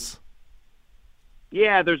Eagles?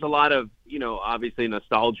 Yeah, there's a lot of, obviously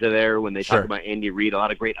nostalgia there when they talk about Andy Reid, a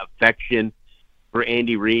lot of great affection for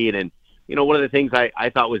Andy Reid. And, one of the things I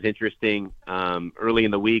thought was interesting early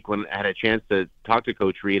in the week when I had a chance to talk to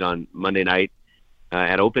Coach Reid on Monday night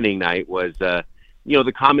at opening night was, the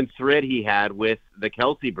common thread he had with the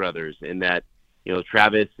Kelsey brothers, in that,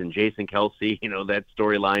 Travis and Jason Kelsey, that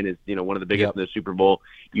storyline is, one of the biggest in the Super Bowl.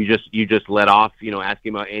 You just let off,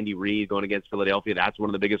 asking about Andy Reid going against Philadelphia. That's one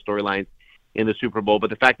of the biggest storylines in the Super Bowl. But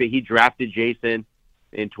the fact that he drafted Jason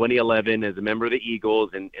in 2011 as a member of the Eagles,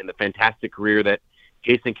 and the fantastic career that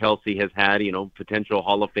Jason Kelsey has had, potential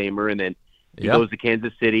Hall of Famer, and then he goes to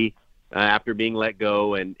Kansas City after being let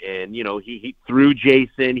go, and he through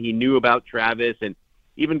Jason, he knew about Travis, and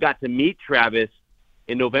even got to meet Travis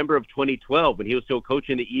in November of 2012 when he was still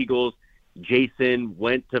coaching the Eagles. Jason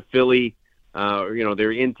went to Philly.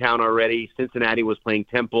 They're in town already. Cincinnati was playing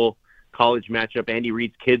Temple. College matchup. Andy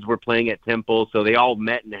Reid's kids were playing at Temple, so they all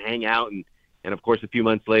met and hang out. And of course, a few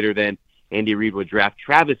months later, then Andy Reid would draft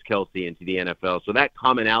Travis Kelce into the NFL. So that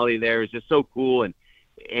commonality there is just so cool. And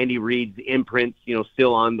Andy Reid's imprints,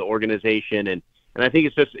 still on the organization. And I think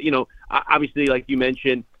it's just, obviously, like you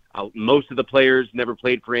mentioned, most of the players never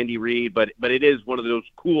played for Andy Reid, but it is one of those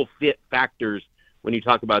cool fit factors when you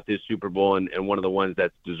talk about this Super Bowl, and one of the ones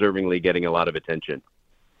that's deservingly getting a lot of attention.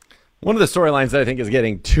 One of the storylines that I think is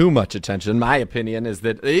getting too much attention, in my opinion, is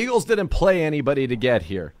that the Eagles didn't play anybody to get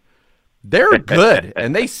here. They're good,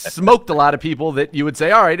 and they smoked a lot of people that you would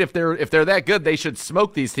say, all right, if they're that good, they should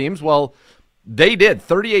smoke these teams. Well, they did.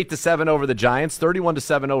 38-7 over the Giants,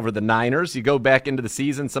 31-7 over the Niners. You go back into the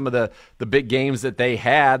season, some of the big games that they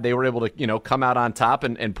had, they were able to come out on top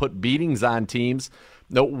and put beatings on teams.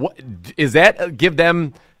 No, is that give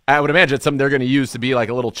them? I would imagine it's something they're going to use to be like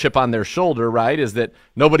a little chip on their shoulder, right? Is that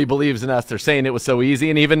nobody believes in us. They're saying it was so easy.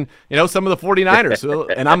 And even, some of the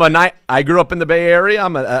 49ers. And I grew up in the Bay Area.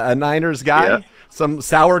 I'm a Niners guy. Yeah. Some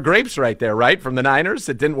sour grapes right there, right, from the Niners.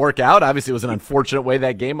 It didn't work out. Obviously, it was an unfortunate way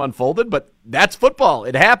that game unfolded, but that's football.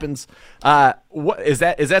 It happens. Is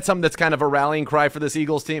that something that's kind of a rallying cry for this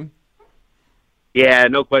Eagles team? Yeah,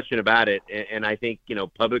 no question about it. And I think,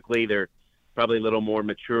 publicly they're probably a little more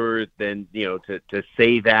mature than, to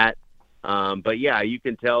say that. But yeah, you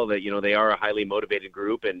can tell that, they are a highly motivated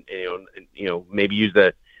group and maybe use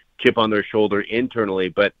the chip on their shoulder internally.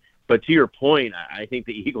 But to your point, I think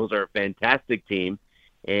the Eagles are a fantastic team.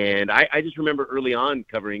 And I just remember early on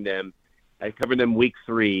covering them. I covered them week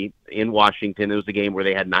 3 in Washington. It was a game where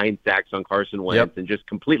they had 9 sacks on Carson Wentz and just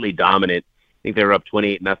completely dominant. I think they were up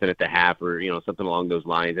 28-0 at the half or, something along those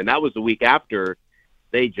lines. And that was the week after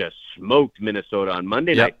they just smoked Minnesota on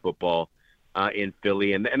Monday Night Football in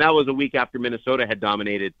Philly. And that was a week after Minnesota had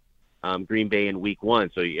dominated Green Bay in week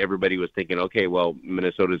 1. So everybody was thinking, okay, well,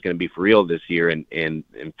 Minnesota's going to be for real this year. And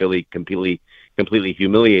Philly completely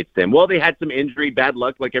humiliates them. Well, they had some injury, bad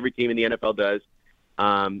luck, like every team in the NFL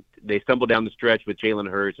does. They stumbled down the stretch with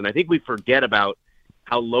Jalen Hurts. And I think we forget about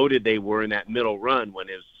how loaded they were in that middle run when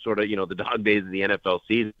it was sort of, the dog days of the NFL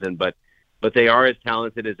season. But they are as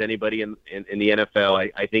talented as anybody in the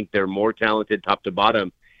NFL. I think they're more talented top to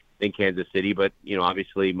bottom than Kansas City. But,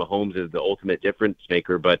 obviously Mahomes is the ultimate difference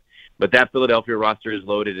maker. But that Philadelphia roster is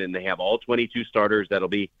loaded, and they have all 22 starters that'll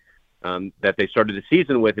be that they started the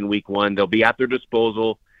season with in week 1. They'll be at their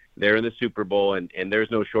disposal. They're in the Super Bowl, and there's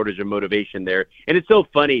no shortage of motivation there. And it's so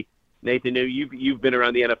funny, Nathan, you've been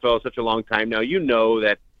around the NFL such a long time now. You know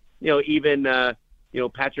that, even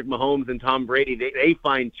Patrick Mahomes and Tom Brady, they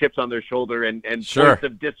find chips on their shoulder and points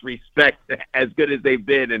of disrespect as good as they've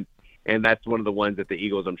been. And that's one of the ones that the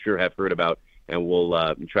Eagles, I'm sure, have heard about, and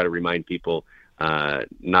we'll try to remind people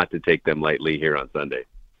not to take them lightly here on Sunday.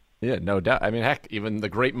 Yeah, no doubt. I mean, heck, even the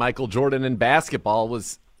great Michael Jordan in basketball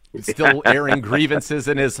was still airing grievances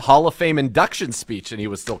in his Hall of Fame induction speech, and he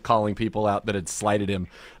was still calling people out that had slighted him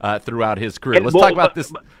throughout his career. Let's talk about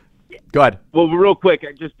this. Go ahead. Well, real quick,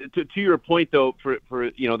 just to your point, though, for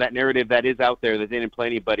that narrative that is out there that they didn't play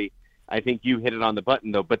anybody, I think you hit it on the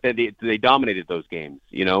button, though. But then they dominated those games,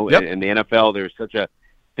 In the NFL, there's such a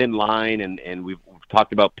thin line, and we've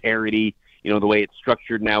talked about parity, the way it's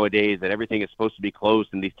structured nowadays, that everything is supposed to be close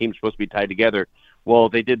and these teams are supposed to be tied together. Well,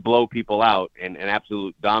 they did blow people out and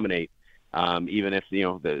absolute dominate, even if,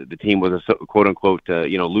 the team was a quote-unquote,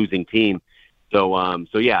 losing team. So I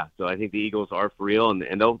think the Eagles are for real,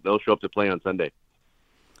 and they'll show up to play on Sunday.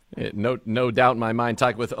 No doubt in my mind.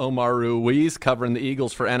 Talking with Omar Ruiz, covering the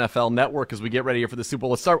Eagles for NFL Network as we get ready here for the Super Bowl.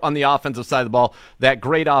 Let's start on the offensive side of the ball. That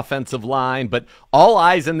great offensive line, but all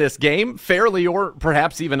eyes in this game, fairly or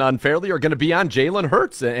perhaps even unfairly, are going to be on Jalen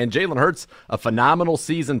Hurts. And Jalen Hurts, a phenomenal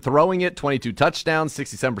season throwing it, 22 touchdowns,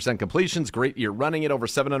 67% completions, great year running it, over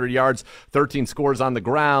 700 yards, 13 scores on the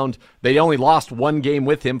ground. They only lost one game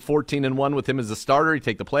with him, 14-1 with him as a starter. You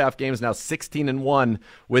take the playoff games, now 16-1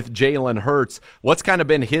 with Jalen Hurts. What's kind of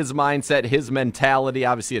been his mindset, his mentality?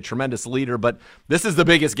 Obviously a tremendous leader, but this is the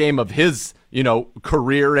biggest game of his,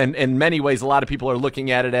 career, and in many ways a lot of people are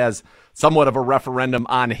looking at it as somewhat of a referendum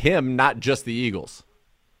on him, not just the Eagles.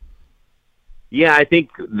 Yeah, I think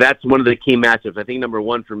that's one of the key matchups. I think number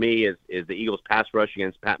one for me is the Eagles pass rush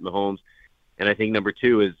against Pat Mahomes, and I think number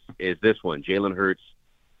two is this one, Jalen Hurts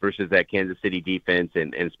versus that Kansas City defense,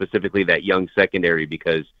 and specifically that young secondary,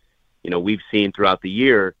 because we've seen throughout the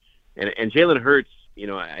year, and Jalen Hurts,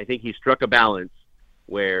 I think he struck a balance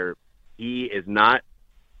where he is not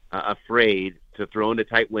afraid to throw into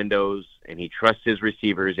tight windows, and he trusts his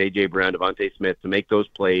receivers, A.J. Brown, Devontae Smith, to make those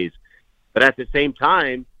plays. But at the same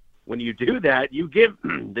time, when you do that, you give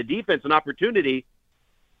the defense an opportunity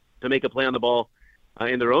to make a play on the ball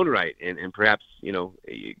in their own right and perhaps,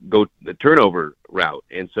 go the turnover route.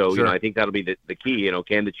 And so, Sure. I think that'll be the key.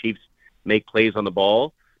 Can the Chiefs make plays on the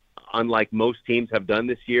ball, unlike most teams have done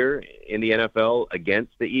this year in the NFL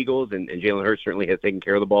against the Eagles? And Jalen Hurts certainly has taken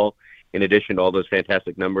care of the ball in addition to all those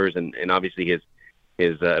fantastic numbers. And obviously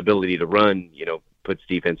his ability to run, puts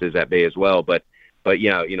defenses at bay as well. But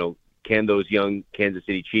yeah, can those young Kansas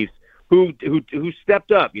City Chiefs who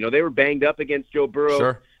stepped up, they were banged up against Joe Burrow.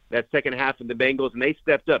 Sure. That second half of the Bengals, and they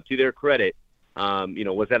stepped up to their credit.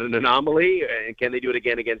 Was that an anomaly? And can they do it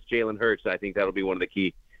again against Jalen Hurts? I think that'll be one of the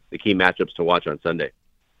key matchups to watch on Sunday.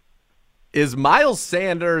 Is Miles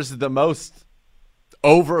Sanders the most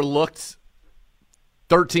overlooked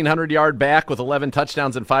 1,300-yard back with 11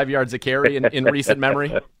 touchdowns and 5 yards a carry in recent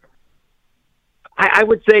memory? I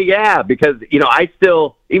would say, yeah, because, I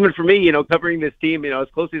still, even for me, covering this team, as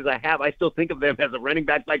closely as I have, I still think of them as a running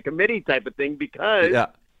back by committee type of thing because,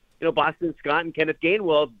 Boston Scott and Kenneth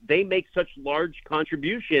Gainwell, they make such large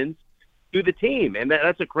contributions to the team. And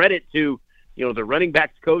that's a credit to, the running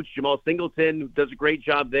backs coach, Jamal Singleton, who does a great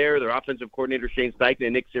job there, their offensive coordinator, Shane Steichen,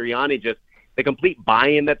 and Nick Sirianni, just the complete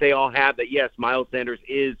buy-in that they all have that, yes, Miles Sanders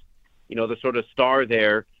is, the sort of star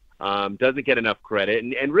there. Doesn't get enough credit.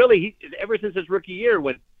 And really, ever since his rookie year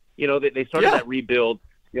when, they started that rebuild,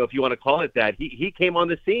 if you want to call it that, he came on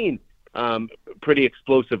the scene pretty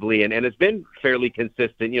explosively and has been fairly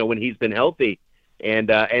consistent, when he's been healthy. And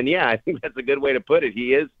yeah, I think that's a good way to put it.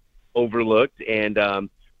 He is overlooked. And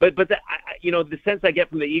but the sense I get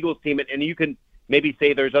from the Eagles team, and you can maybe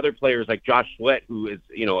say there's other players like Josh Sweat, who is,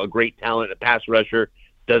 a great talent, a pass rusher,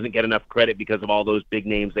 doesn't get enough credit because of all those big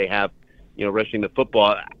names they have, rushing the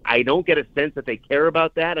football. I don't get a sense that they care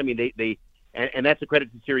about that. I mean, and that's a credit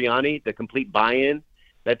to Sirianni, the complete buy-in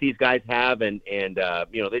that these guys have, and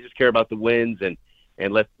they just care about the wins and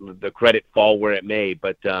let the credit fall where it may.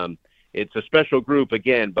 But it's a special group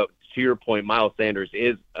again. But to your point, Miles Sanders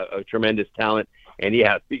is a tremendous talent, and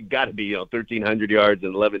yeah, it's got to be 1,300 yards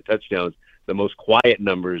and 11 touchdowns, the most quiet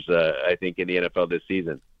numbers I think in the NFL this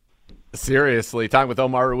season. Seriously, talking with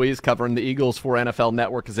Omar Ruiz, covering the Eagles for NFL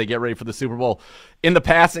Network as they get ready for the Super Bowl. In the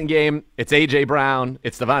passing game, it's A.J. Brown,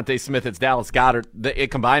 it's Devontae Smith, it's Dallas Goedert.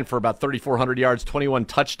 It combined for about 3,400 yards, 21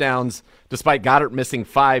 touchdowns, despite Goedert missing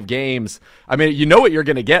 5 games. I mean, you know what you're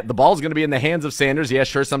going to get. The ball's going to be in the hands of Sanders. Yeah,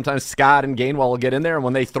 sure, sometimes Scott and Gainwell will get in there, and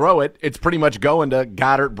when they throw it, it's pretty much going to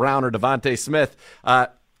Goedert, Brown, or Devontae Smith.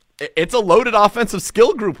 It's a loaded offensive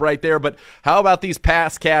skill group right there, but how about these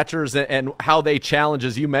pass catchers and how they challenge,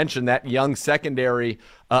 as you mentioned, that young secondary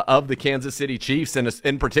of the Kansas City Chiefs, and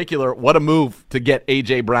in particular, what a move to get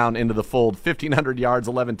A.J. Brown into the fold. 1,500 yards,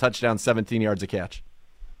 11 touchdowns, 17 yards a catch.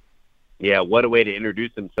 Yeah, what a way to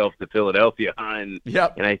introduce himself to Philadelphia. And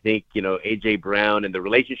I think, A.J. Brown and the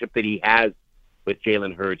relationship that he has with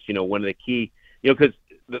Jalen Hurts, one of the key, because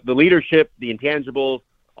the leadership, the intangibles,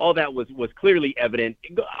 all that was clearly evident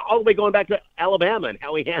all the way going back to Alabama and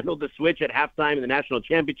how he handled the switch at halftime in the national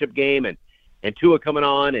championship game and Tua coming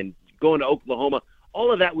on and going to Oklahoma.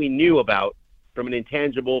 All of that we knew about from an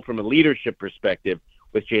intangible, from a leadership perspective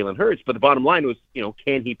with Jalen Hurts. But the bottom line was,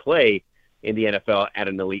 can he play in the NFL at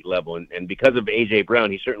an elite level? And because of A.J. Brown,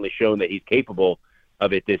 he's certainly shown that he's capable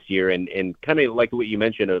of it this year. And kind of like what you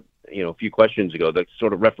mentioned, a few questions ago, the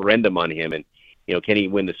sort of referendum on him and, can he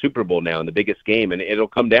win the Super Bowl now in the biggest game? And it'll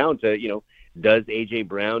come down to, does A.J.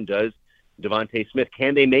 Brown, does Devontae Smith,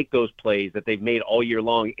 can they make those plays that they've made all year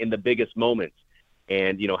long in the biggest moments?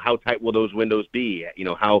 And, how tight will those windows be?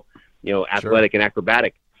 How, athletic and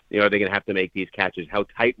acrobatic, are they going to have to make these catches? How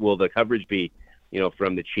tight will the coverage be,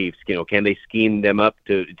 from the Chiefs? Can they scheme them up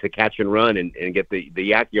to catch and run and get the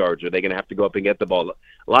yak yards? Are they going to have to go up and get the ball?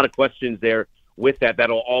 A lot of questions there with that.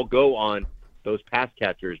 That'll all go on those pass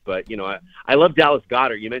catchers. But, I love Dallas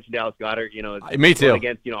Goedert. You mentioned Dallas Goedert, me too.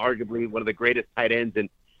 Against, arguably one of the greatest tight ends in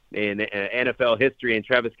NFL history, and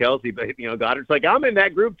Travis Kelce. But, Goddard's like, I'm in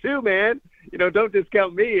that group too, man. Don't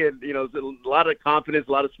discount me. And, there's a lot of confidence,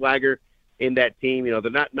 a lot of swagger in that team.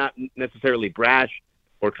 They're not necessarily brash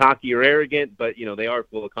or cocky or arrogant, but, they are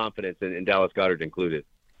full of confidence, and Dallas Goedert included.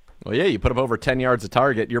 Well, yeah, you put up over 10 yards a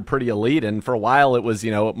target, you're pretty elite. And for a while, it was,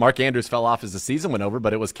 Mark Andrews fell off as the season went over,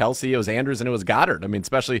 but it was Kelce, it was Andrews, and it was Goddard. I mean,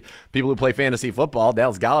 especially people who play fantasy football,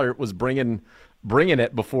 Dallas Goedert was bringing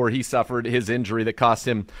it before he suffered his injury that cost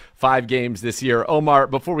him 5 games this year. Omar,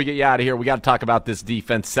 before we get you out of here, we got to talk about this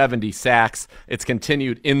defense. 70 sacks. It's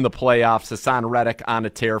continued in the playoffs. Hassan Reddick on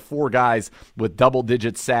a tear. 4 guys with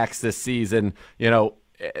double-digit sacks this season.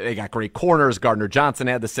 They got great corners. Gardner Johnson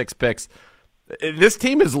had the 6 picks. This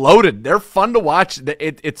team is loaded. They're fun to watch.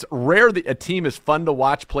 It's rare that a team is fun to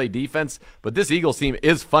watch play defense, but this Eagles team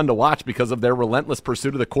is fun to watch because of their relentless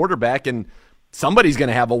pursuit of the quarterback, and somebody's going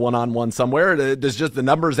to have a one-on-one somewhere. Does just the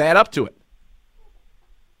numbers add up to it?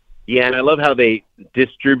 Yeah, and I love how they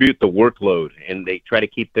distribute the workload, and they try to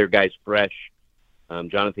keep their guys fresh.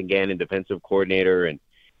 Jonathan Gannon, defensive coordinator, and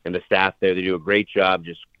the staff there, they do a great job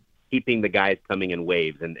just keeping the guys coming in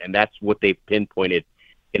waves, and that's what they've pinpointed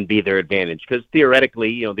can be their advantage. Because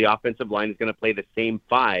theoretically, the offensive line is going to play the same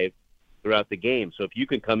 5 throughout the game. So if you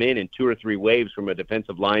can come in 2 or 3 waves from a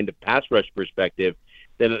defensive line to pass rush perspective,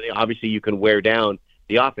 then obviously you can wear down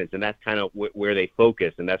the offense, and that's kind of where they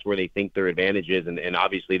focus, and that's where they think their advantage is, and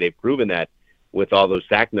obviously they've proven that with all those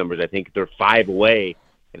sack numbers. I think they're 5 away.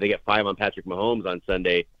 If they get 5 on Patrick Mahomes on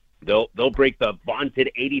Sunday, they'll break the vaunted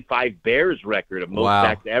 85 Bears record of most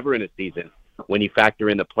sacks ever in a season when you factor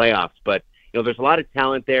in the playoffs. But there's a lot of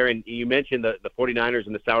talent there, and you mentioned the 49ers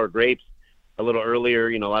and the sour grapes a little earlier.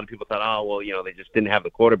 A lot of people thought, they just didn't have the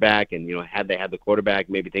quarterback, and had they had the quarterback,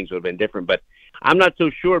 maybe things would have been different. But I'm not so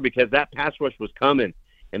sure, because that pass rush was coming,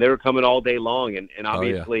 and they were coming all day long, and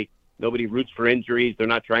obviously nobody roots for injuries. They're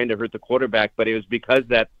not trying to hurt the quarterback, but it was because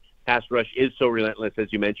that pass rush is so relentless,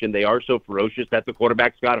 as you mentioned. They are so ferocious that the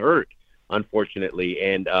quarterbacks got hurt, unfortunately,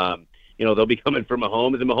 and they'll be coming for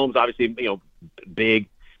Mahomes, and Mahomes obviously big,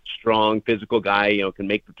 strong, physical guy, can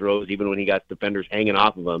make the throws even when he got defenders hanging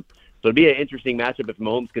off of him. So it'd be an interesting matchup if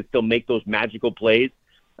Mahomes can still make those magical plays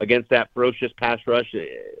against that ferocious pass rush.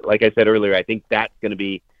 Like I said earlier, I think that's going to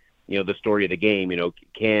be, the story of the game.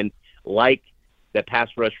 Can, like that pass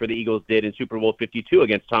rush for the Eagles did in Super Bowl 52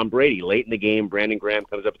 against Tom Brady. Late in the game, Brandon Graham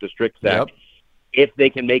comes up with a strict sack. Yep. If they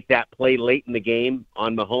can make that play late in the game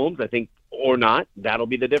on Mahomes, I think, or not, that'll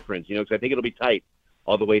be the difference, because I think it'll be tight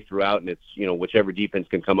all the way throughout, and it's, whichever defense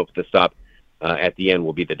can come up with the stop at the end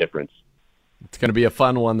will be the difference. It's going to be a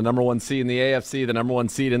fun one. The number 1 seed in the AFC, the number 1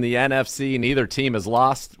 seed in the NFC. Neither team has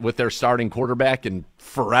lost with their starting quarterback in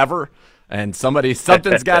forever. And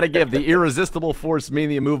something's got to give. The irresistible force meeting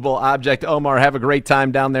the immovable object. Omar, have a great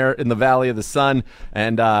time down there in the Valley of the Sun,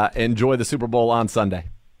 and enjoy the Super Bowl on Sunday.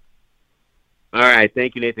 All right.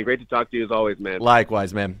 Thank you, Nathan. Great to talk to you as always, man.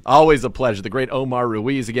 Likewise, man. Always a pleasure. The great Omar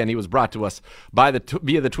Ruiz. Again, he was brought to us by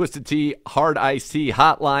via the Twisted Tea Hard Iced Tea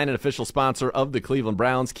Hotline, an official sponsor of the Cleveland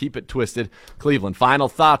Browns. Keep it twisted, Cleveland. Final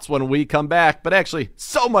thoughts when we come back, but actually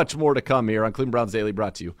so much more to come here on Cleveland Browns Daily,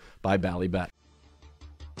 brought to you by Bally Bet.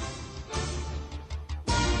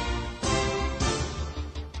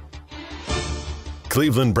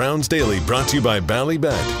 Cleveland Browns Daily, brought to you by Bally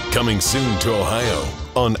Bet. Coming soon to Ohio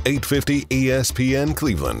on 850 ESPN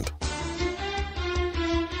Cleveland.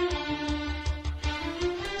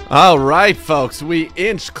 All right, folks, we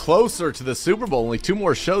inch closer to the Super Bowl. Only 2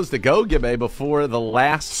 more shows to go, Gibbe, before the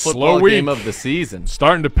last football game of the season.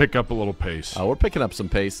 Starting to pick up a little pace. We're picking up some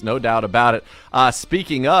pace, no doubt about it.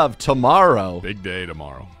 Speaking of tomorrow. Big day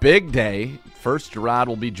tomorrow. Big day. First, Gerard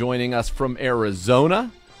will be joining us from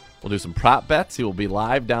Arizona. We'll do some prop bets. He will be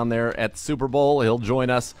live down there at the Super Bowl. He'll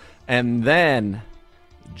join us. And then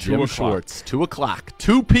Jim Schwartz, 2 o'clock,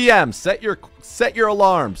 2 p.m. Set your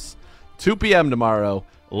alarms. 2 p.m. tomorrow,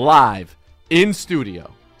 live in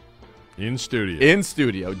studio. In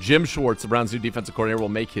studio. Jim Schwartz, the Browns' new defensive coordinator, will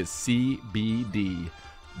make his CBD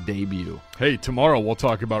debut. Hey, tomorrow we'll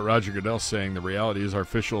talk about Roger Goodell saying the reality is our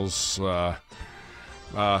officials'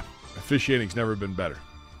 officiating's never been better.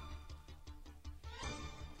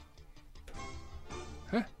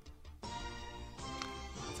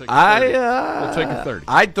 We'll take a 30.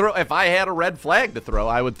 I'd throw, if I had a red flag to throw,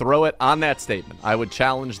 I would throw it on that statement. I would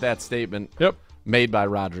challenge that statement made by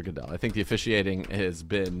Roger Goodell. I think the officiating has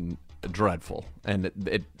been dreadful, and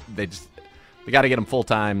they got to get him full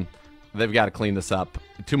time. They've got to clean this up.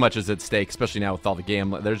 Too much is at stake, especially now with all the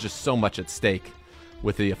gambling. There's just so much at stake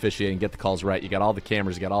with the officiating. Get the calls right. You got all the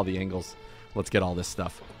cameras. You got all the angles. Let's get all this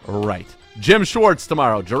stuff right. Jim Schwartz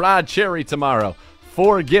tomorrow. Gerard Cherry tomorrow.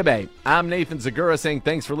 For Gibbe, I'm Nathan Zagura saying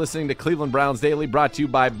thanks for listening to Cleveland Browns Daily, brought to you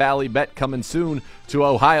by Bally Bet, coming soon to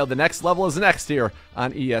Ohio. The next level is next here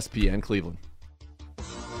on ESPN Cleveland.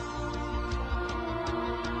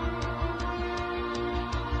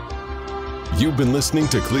 You've been listening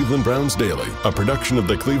to Cleveland Browns Daily, a production of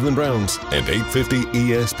the Cleveland Browns and 850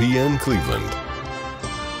 ESPN Cleveland.